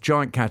there's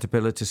Giant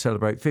Caterpillar to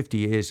celebrate 50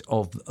 years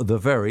of The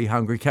Very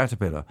Hungry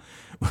Caterpillar.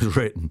 It was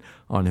written,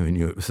 I never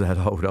knew it was that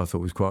old, I thought it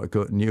was quite a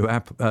good new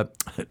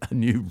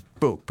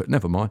book, but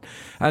never mind.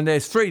 And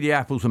there's 3D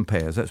apples and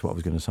pears, that's what I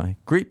was going to say.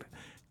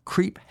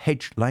 Creep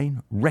Hedge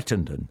Lane,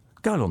 Rettendon.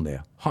 Go along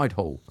there, Hyde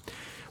Hall.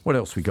 What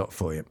else we got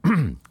for you?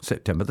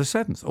 September the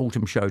 7th,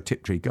 Autumn Show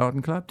Tiptree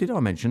Garden Club. Did I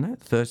mention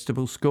that?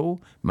 Thurstable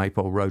School,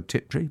 Maypole Road,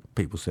 Tiptree.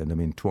 People send them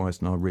in twice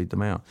and I read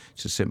them out.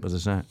 It's as simple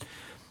as that.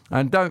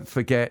 And don't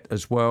forget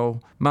as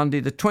well,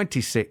 Monday the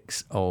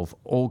 26th of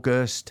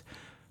August,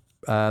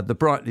 the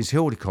Brightleys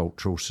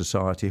Horticultural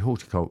Society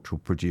horticultural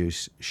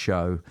produce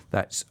show.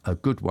 That's a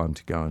good one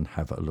to go and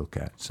have a look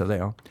at. So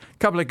there are a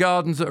couple of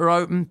gardens that are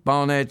open.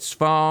 Barnard's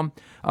Farm,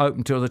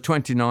 open till the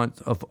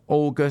 29th of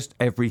August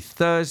every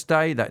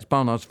Thursday. That's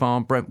Barnard's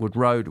Farm, Brentwood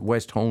Road,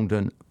 West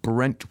Horndon,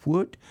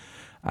 Brentwood.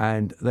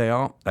 And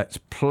that's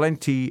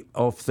plenty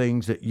of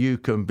things that you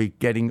can be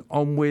getting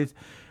on with.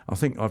 I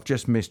think I've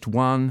just missed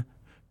one.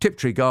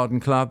 Tiptree Garden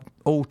Club,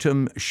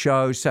 autumn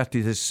show,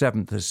 Saturday the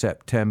 7th of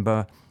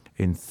September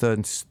in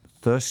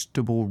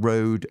Thirstable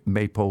Road,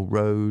 Maple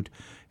Road.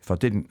 If I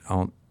didn't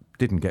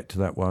get to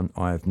that one,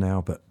 I have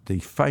now. But the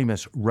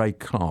famous Ray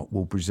Clark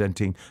will be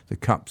presenting the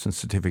cups and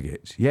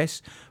certificates.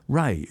 Yes,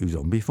 Ray, who's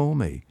on before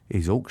me,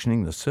 is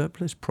auctioning the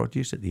surplus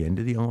produce at the end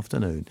of the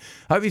afternoon.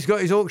 Hope he's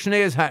got his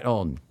auctioneer's hat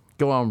on.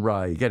 Go on,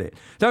 Ray, get it.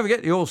 Don't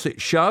forget the Allsit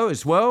Show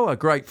as well, a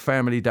great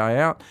family day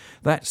out.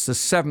 That's the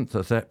 7th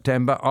of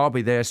September. I'll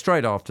be there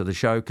straight after the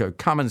show. Go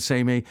come and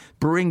see me.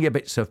 Bring your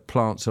bits of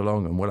plants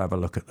along and we'll have a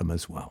look at them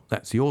as well.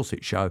 That's the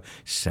Allsit Show,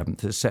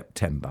 7th of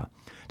September.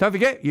 Don't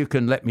forget, you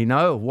can let me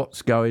know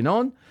what's going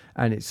on,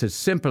 and it's as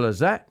simple as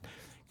that.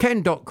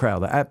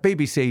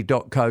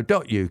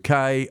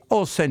 ken.crowther@bbc.co.uk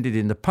or send it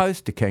in the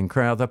post to Ken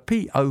Crowther,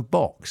 P.O.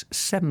 Box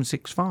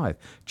 765,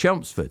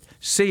 Chelmsford,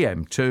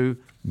 CM2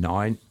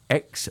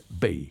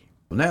 9XB.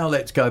 Now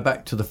let's go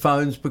back to the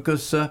phones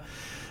because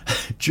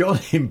John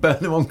in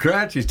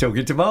Burnham-on-Crouch is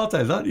talking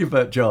tomatoes, aren't you,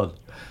 John?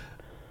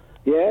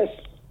 Yes.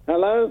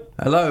 Hello?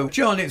 Hello.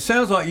 John, it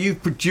sounds like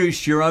you've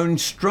produced your own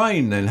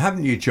strain then,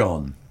 haven't you,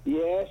 John?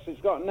 Yes,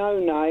 it's got no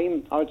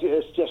name.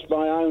 It's just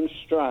my own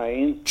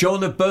strain.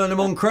 John of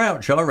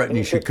Burnham-on-Crouch, I reckon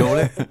you should call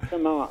it.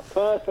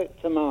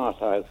 Perfect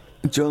tomato.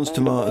 John's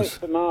tomatoes.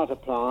 Tomato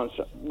plants,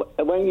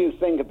 when you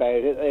think about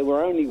it, they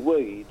were only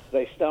weeds.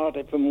 They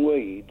started from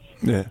weeds.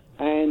 Yeah.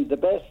 And the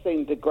best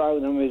thing to grow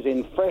them is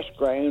in fresh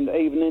ground,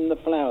 even in the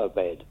flower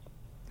bed.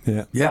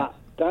 Yeah. But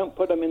don't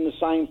put them in the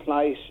same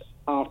place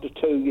after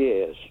 2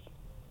 years.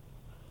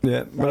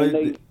 Yeah. They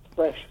need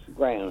fresh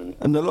ground.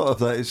 And a lot of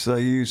that is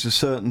they use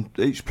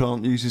each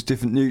plant uses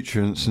different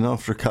nutrients, and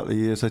after a couple of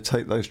years they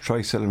take those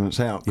trace elements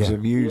out because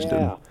they've used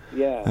them.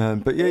 Yeah.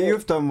 But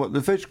you've done what the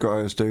veg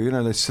growers do. You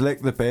know, they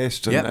select the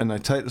best and they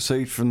take the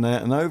seed from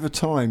that, and over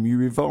time you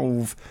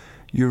evolve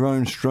your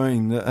own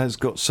strain that has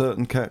got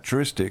certain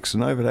characteristics,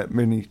 and over that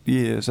many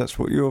years that's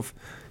what you've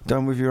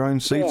done with your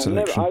own seed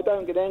selection. I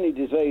don't get any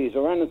disease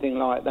or anything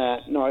like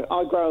that. No,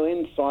 I grow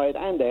inside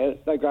and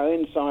out. They grow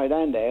inside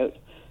and out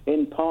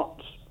in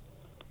pots.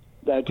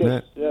 They're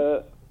just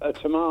a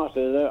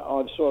tomato that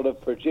I've sort of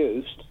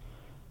produced,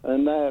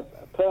 and they're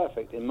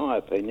perfect in my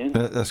opinion.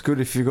 That's good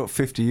if you've got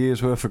 50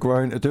 years worth of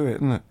growing to do it,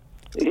 isn't it?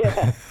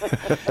 Yeah.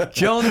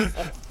 John,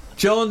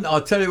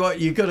 I'll tell you what,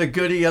 you've got a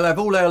goodie. You'll have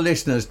all our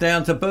listeners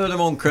down to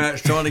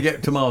Burnham-on-Crouch trying to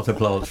get tomato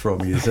plants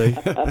from you, see.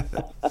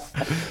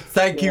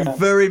 Thank you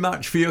very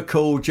much for your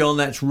call, John.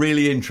 That's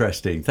really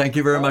interesting. Thank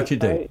you very much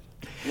indeed.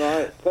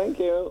 Right, thank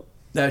you.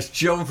 That's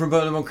John from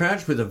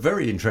Burnham-on-Crouch with a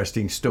very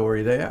interesting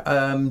story there.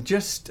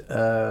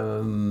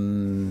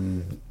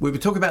 We were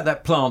talking about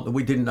that plant that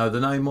we didn't know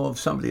the name of.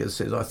 Somebody has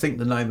said, I think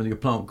the name of your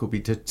plant could be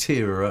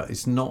Datura.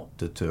 It's not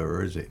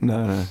Datura, is it?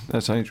 No,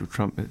 that's Angel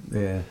Trumpet.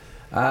 Yeah.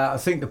 I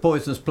think the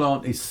poisonous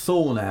plant is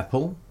thorn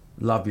apple.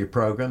 Love your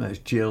programme. That's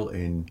Jill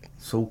in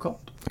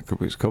Salcott. That could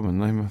be its common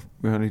name.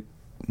 We're only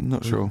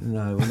not sure.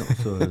 No, we're not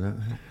sure of that.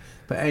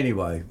 But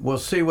anyway, we'll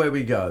see where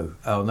we go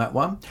on that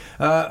one.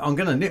 I'm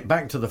going to nip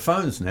back to the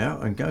phones now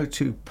and go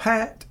to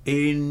Pat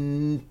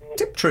in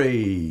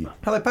Tiptree.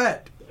 Hello,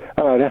 Pat.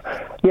 Hello there.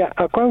 Yeah,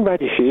 I've grown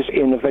radishes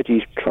in the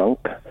veggies trunk,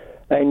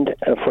 and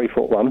a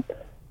 3-foot one,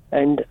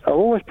 and I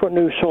always put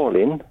new soil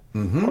in,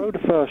 grow the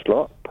first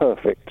lot,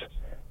 perfect.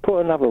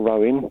 Put another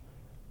row in,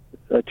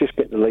 just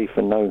get the leaf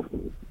and no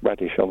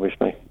radish,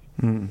 obviously.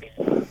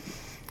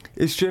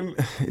 It's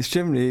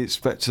generally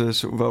back to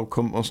sort of old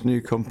compost,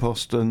 new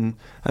compost, and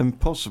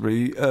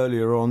possibly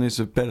earlier on is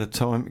a better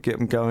time to get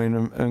them going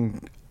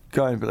and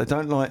going, but they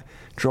don't like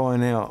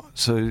drying out.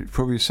 So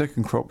probably your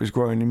second crop is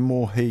growing in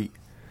more heat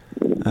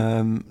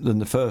than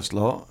the first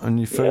lot, and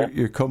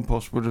your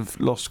compost would have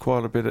lost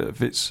quite a bit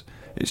of its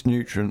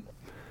nutrient.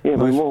 Yeah,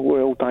 we're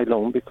all day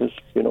long because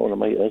you know what I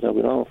mean. I've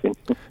been laughing.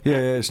 Yeah,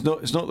 it's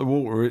not the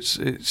water.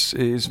 It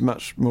is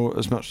much more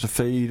as much the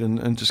feed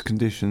and just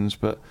conditions,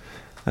 but.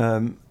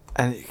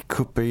 And it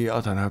could be,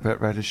 I don't know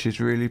about radishes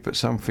really, but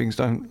some things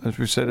don't, as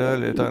we said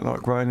earlier, don't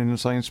like growing in the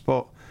same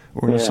spot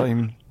or in the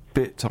same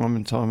bit time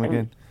and time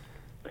again.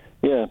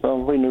 Yeah, but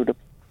we renew the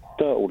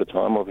dirt all the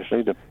time,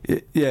 obviously.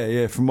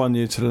 Yeah, from one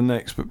year to the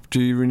next, but do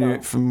you renew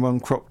it from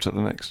one crop to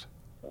the next?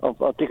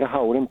 I'll dig a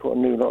hole in, put a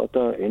new lot of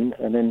dirt in,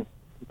 and then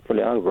fill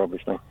it over,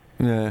 obviously.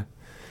 Yeah,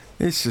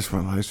 it's just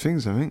one of those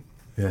things, I think.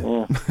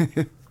 Yeah.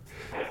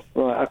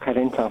 Right, okay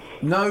then, tough.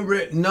 No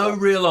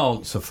real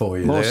answer for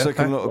you my there. My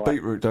second lot of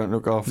beetroot don't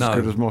look half as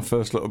good as my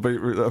first lot of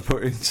beetroot that I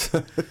put in.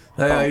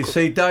 You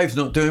see, Dave's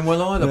not doing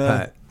well either,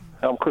 Pat.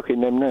 I'm cooking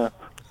them now.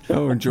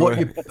 Oh, enjoy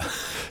it.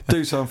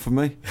 Do something for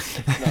me.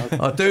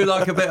 I do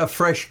like a bit of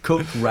fresh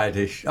cooked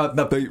radish.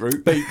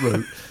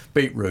 Beetroot.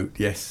 Beetroot,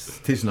 yes.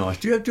 It is nice.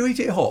 Do you eat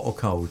it hot or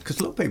cold? Because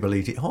a lot of people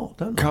eat it hot,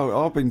 don't they? Cold.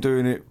 I've been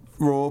doing it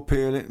raw,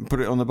 peel it and put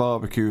it on the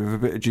barbecue with a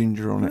bit of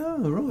ginger on it.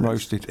 Oh, right.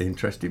 Roasted.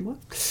 Interesting one.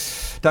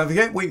 Don't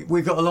forget,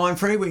 we've got a line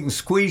free. We can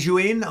squeeze you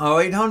in,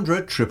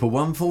 0800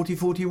 111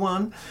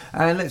 4041.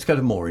 And let's go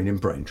to Maureen in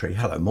Braintree.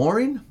 Hello,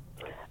 Maureen.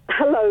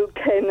 Hello,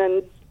 Ken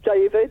and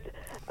David.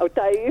 Oh,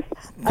 Dave.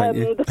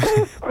 The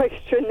first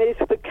question is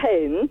for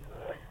Ken.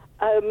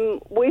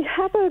 We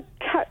have a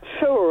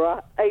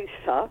Katsura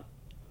Acer.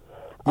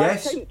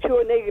 Yes. I sent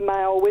you an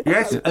email with...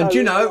 Yes, and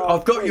you know,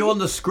 I've got you on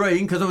the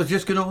screen because I was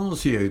just going to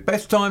answer you.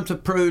 Best time to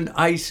prune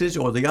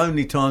acers, or the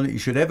only time that you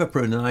should ever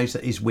prune an acer,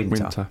 is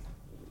winter.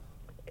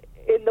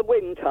 In the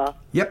winter?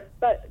 Yep.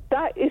 But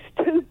that is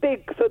too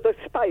big for the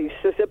space.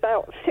 It's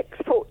about 6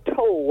 foot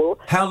tall.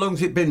 How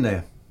long's it been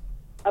there?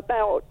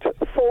 About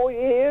 4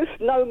 years,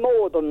 no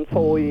more than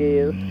 4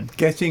 years.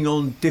 Getting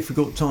on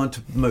difficult time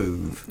to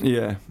move.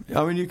 Yeah.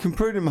 I mean, you can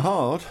prune them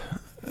hard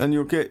and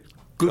you'll get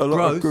a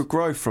lot of good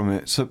growth from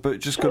it. So, but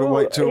just got to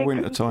wait till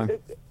winter time.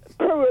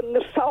 Prune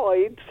the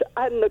sides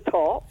and the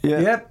top.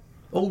 Yeah. Yep.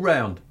 All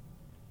round.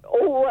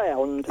 All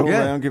round. All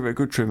round, give it a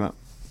good trim up.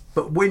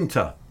 But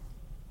winter.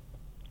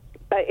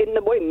 But in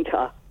the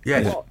winter.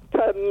 Yes.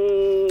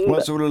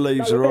 Once all the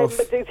leaves are off.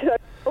 November, December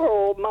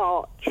or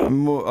March.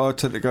 I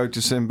tend to go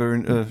December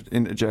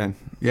into Jan.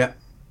 Yeah.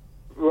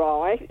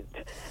 Right.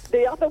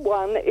 The other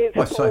one is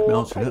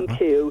thank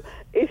you.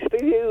 It's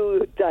for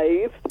you,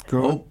 Dave.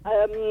 Go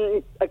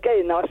on.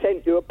 Again, I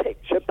sent you a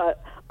picture,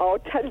 but I'll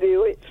tell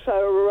you it's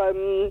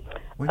a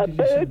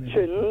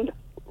Virgin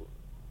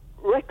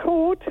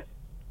record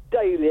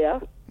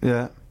dahlia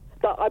Yeah.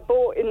 that I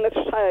bought in the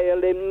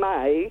sale in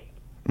May.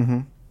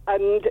 Mm-hmm.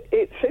 And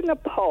it's in a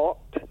pot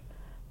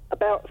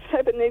about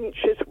 7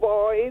 inches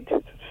wide,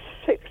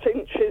 6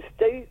 inches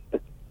deep.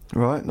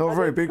 Right, not a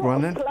very big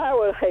one then.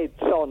 Flower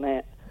heads on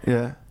it.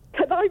 Yeah.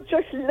 Can I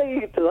just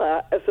leave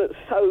that as it's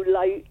so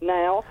late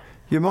now?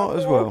 You might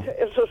as well.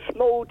 It's a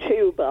small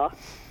tuber.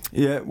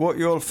 Yeah, what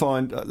you'll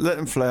find, let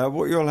them flower,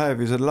 what you'll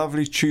have is a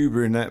lovely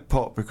tuber in that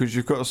pot because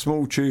you've got a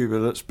small tuber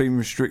that's been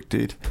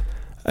restricted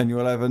and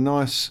you'll have a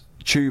nice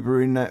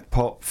tuber in that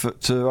pot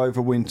to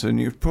overwinter, and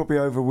you'd probably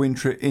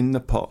overwinter it in the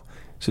pot.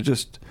 So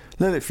just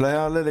let it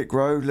flower, let it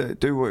grow, let it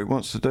do what it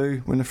wants to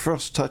do. When the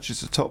frost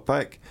touches the top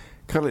back,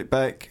 cut it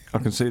back. I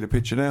can see the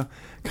picture now.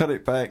 Cut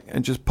it back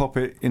and just pop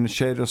it in the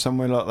shed or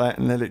somewhere like that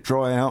and let it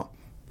dry out.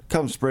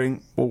 Come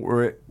spring,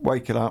 water it,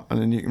 wake it up,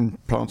 and then you can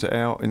plant it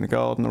out in the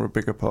garden or a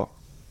bigger pot.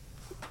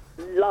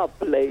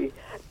 Lovely.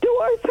 Do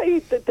I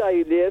feed the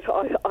dahlias?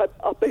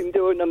 I've been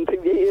doing them for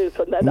years,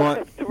 and then I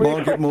have to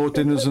might get more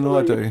dinners than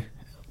I do.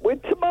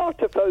 With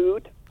tomato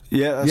food?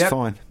 Yeah, that's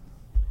fine.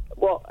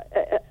 What?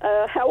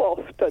 How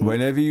often?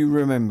 Whenever you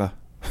remember.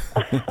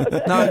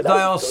 No, they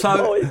are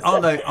so,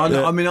 aren't they?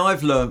 I mean,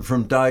 I've learnt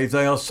from Dave,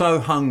 they are so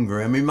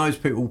hungry. I mean,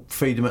 most people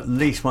feed them at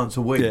least once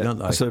a week, don't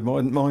they? So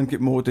mine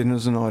get more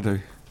dinners than I do.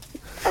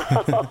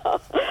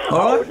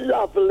 All right. Oh,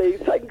 lovely.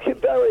 Thank you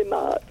very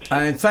much.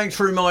 And thanks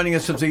for reminding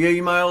us of the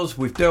emails.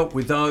 We've dealt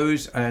with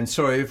those. And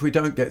sorry, if we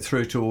don't get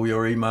through to all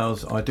your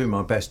emails, I do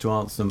my best to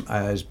answer them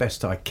as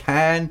best I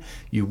can.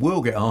 You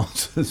will get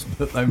answers,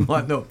 but they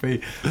might not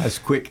be as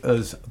quick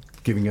as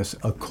giving us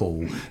a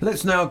call.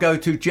 Let's now go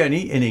to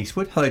Jenny in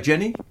Eastwood. Hello,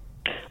 Jenny.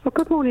 Well,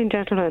 good morning,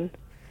 gentlemen.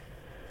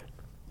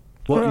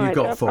 What have you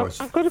got for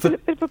us? I've got a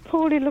bit of a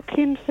poorly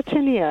looking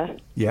Photinia.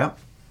 Yeah.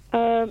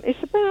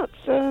 It's about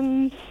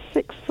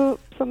 6 foot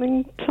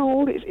something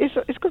tall. It's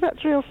got about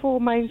 3 or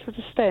 4 main sort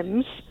of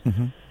stems,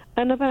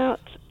 and about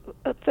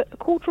a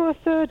quarter or a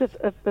third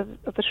of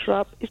the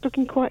shrub is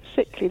looking quite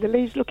sickly. The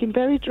leaves looking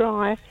very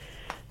dry,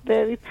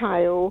 very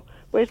pale,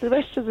 whereas the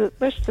rest of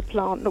the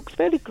plant looks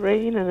fairly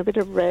green and a bit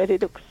of red.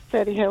 It looks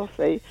fairly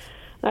healthy.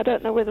 I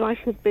don't know whether I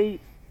should be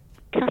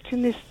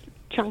cutting this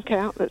chunk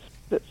out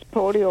that's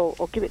poorly or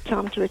give it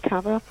time to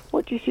recover.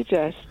 What do you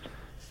suggest?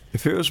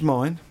 If it was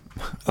mine,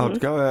 I'd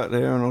go out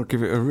there and I'd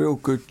give it a real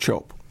good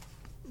chop.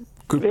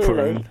 Good Really?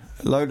 prune,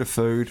 a load of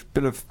food,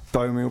 bit of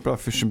bone meal, blood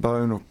fish and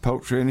bone or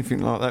poultry,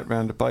 anything like that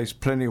round the base,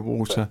 plenty of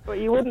water. But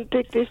you wouldn't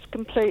dig this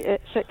complete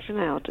section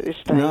out at this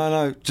stage?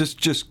 No,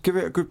 just give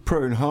it a good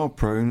prune, hard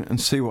prune,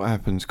 and see what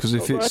happens. Because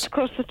if right it's...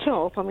 across the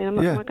top, I mean, am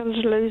I going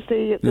to lose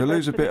the You'll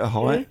lose a bit of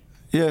height.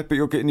 Yeah, but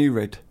you'll get new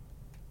red.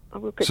 I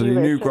will get So new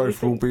the red, new so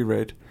growth you will be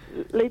red.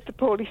 leave the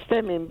poorly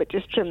stem in, but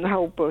just trim the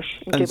whole bush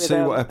and give see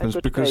it what happens, a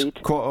good because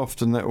feed. quite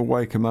often that will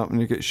wake them up and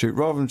you get shoot.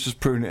 Rather than just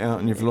prune it out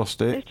and you've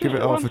lost it, give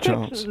it half one a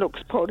chance. section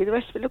looks poorly, the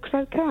rest of it looks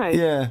okay.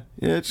 Yeah,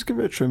 just give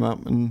it a trim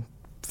up and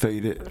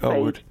feed it. I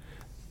would.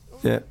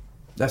 Yeah.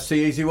 That's the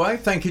easy way.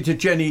 Thank you to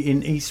Jenny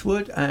in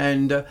Eastwood.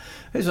 And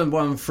here's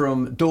one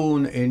from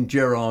Dawn in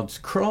Gerrard's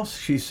Cross.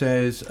 She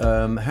says,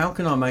 how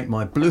can I make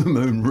my Blue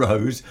Moon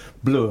rose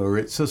bluer?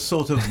 It's a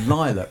sort of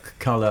lilac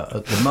colour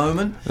at the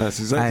moment. That's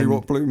exactly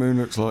what Blue Moon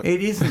looks like.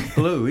 It isn't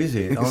blue, is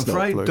it? I'm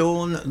afraid, blue.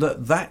 Dawn,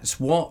 that's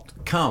what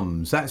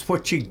comes. That's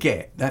what you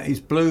get. That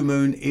is Blue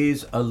Moon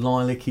is a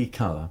lilac-y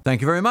colour.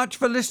 Thank you very much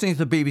for listening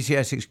to the BBC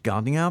Essex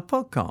Gardening Hour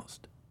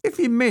podcast. If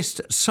you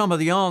missed some of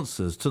the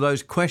answers to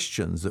those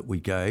questions that we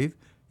gave,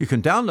 you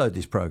can download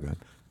this programme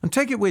and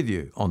take it with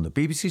you on the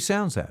BBC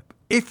Sounds app.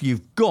 If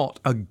you've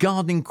got a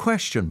gardening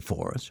question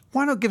for us,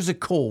 why not give us a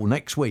call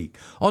next week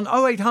on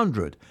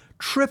 0800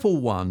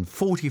 111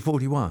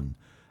 4041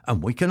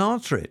 and we can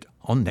answer it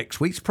on next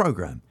week's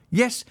programme.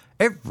 Yes,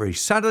 every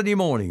Saturday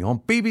morning on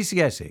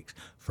BBC Essex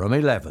from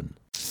 11.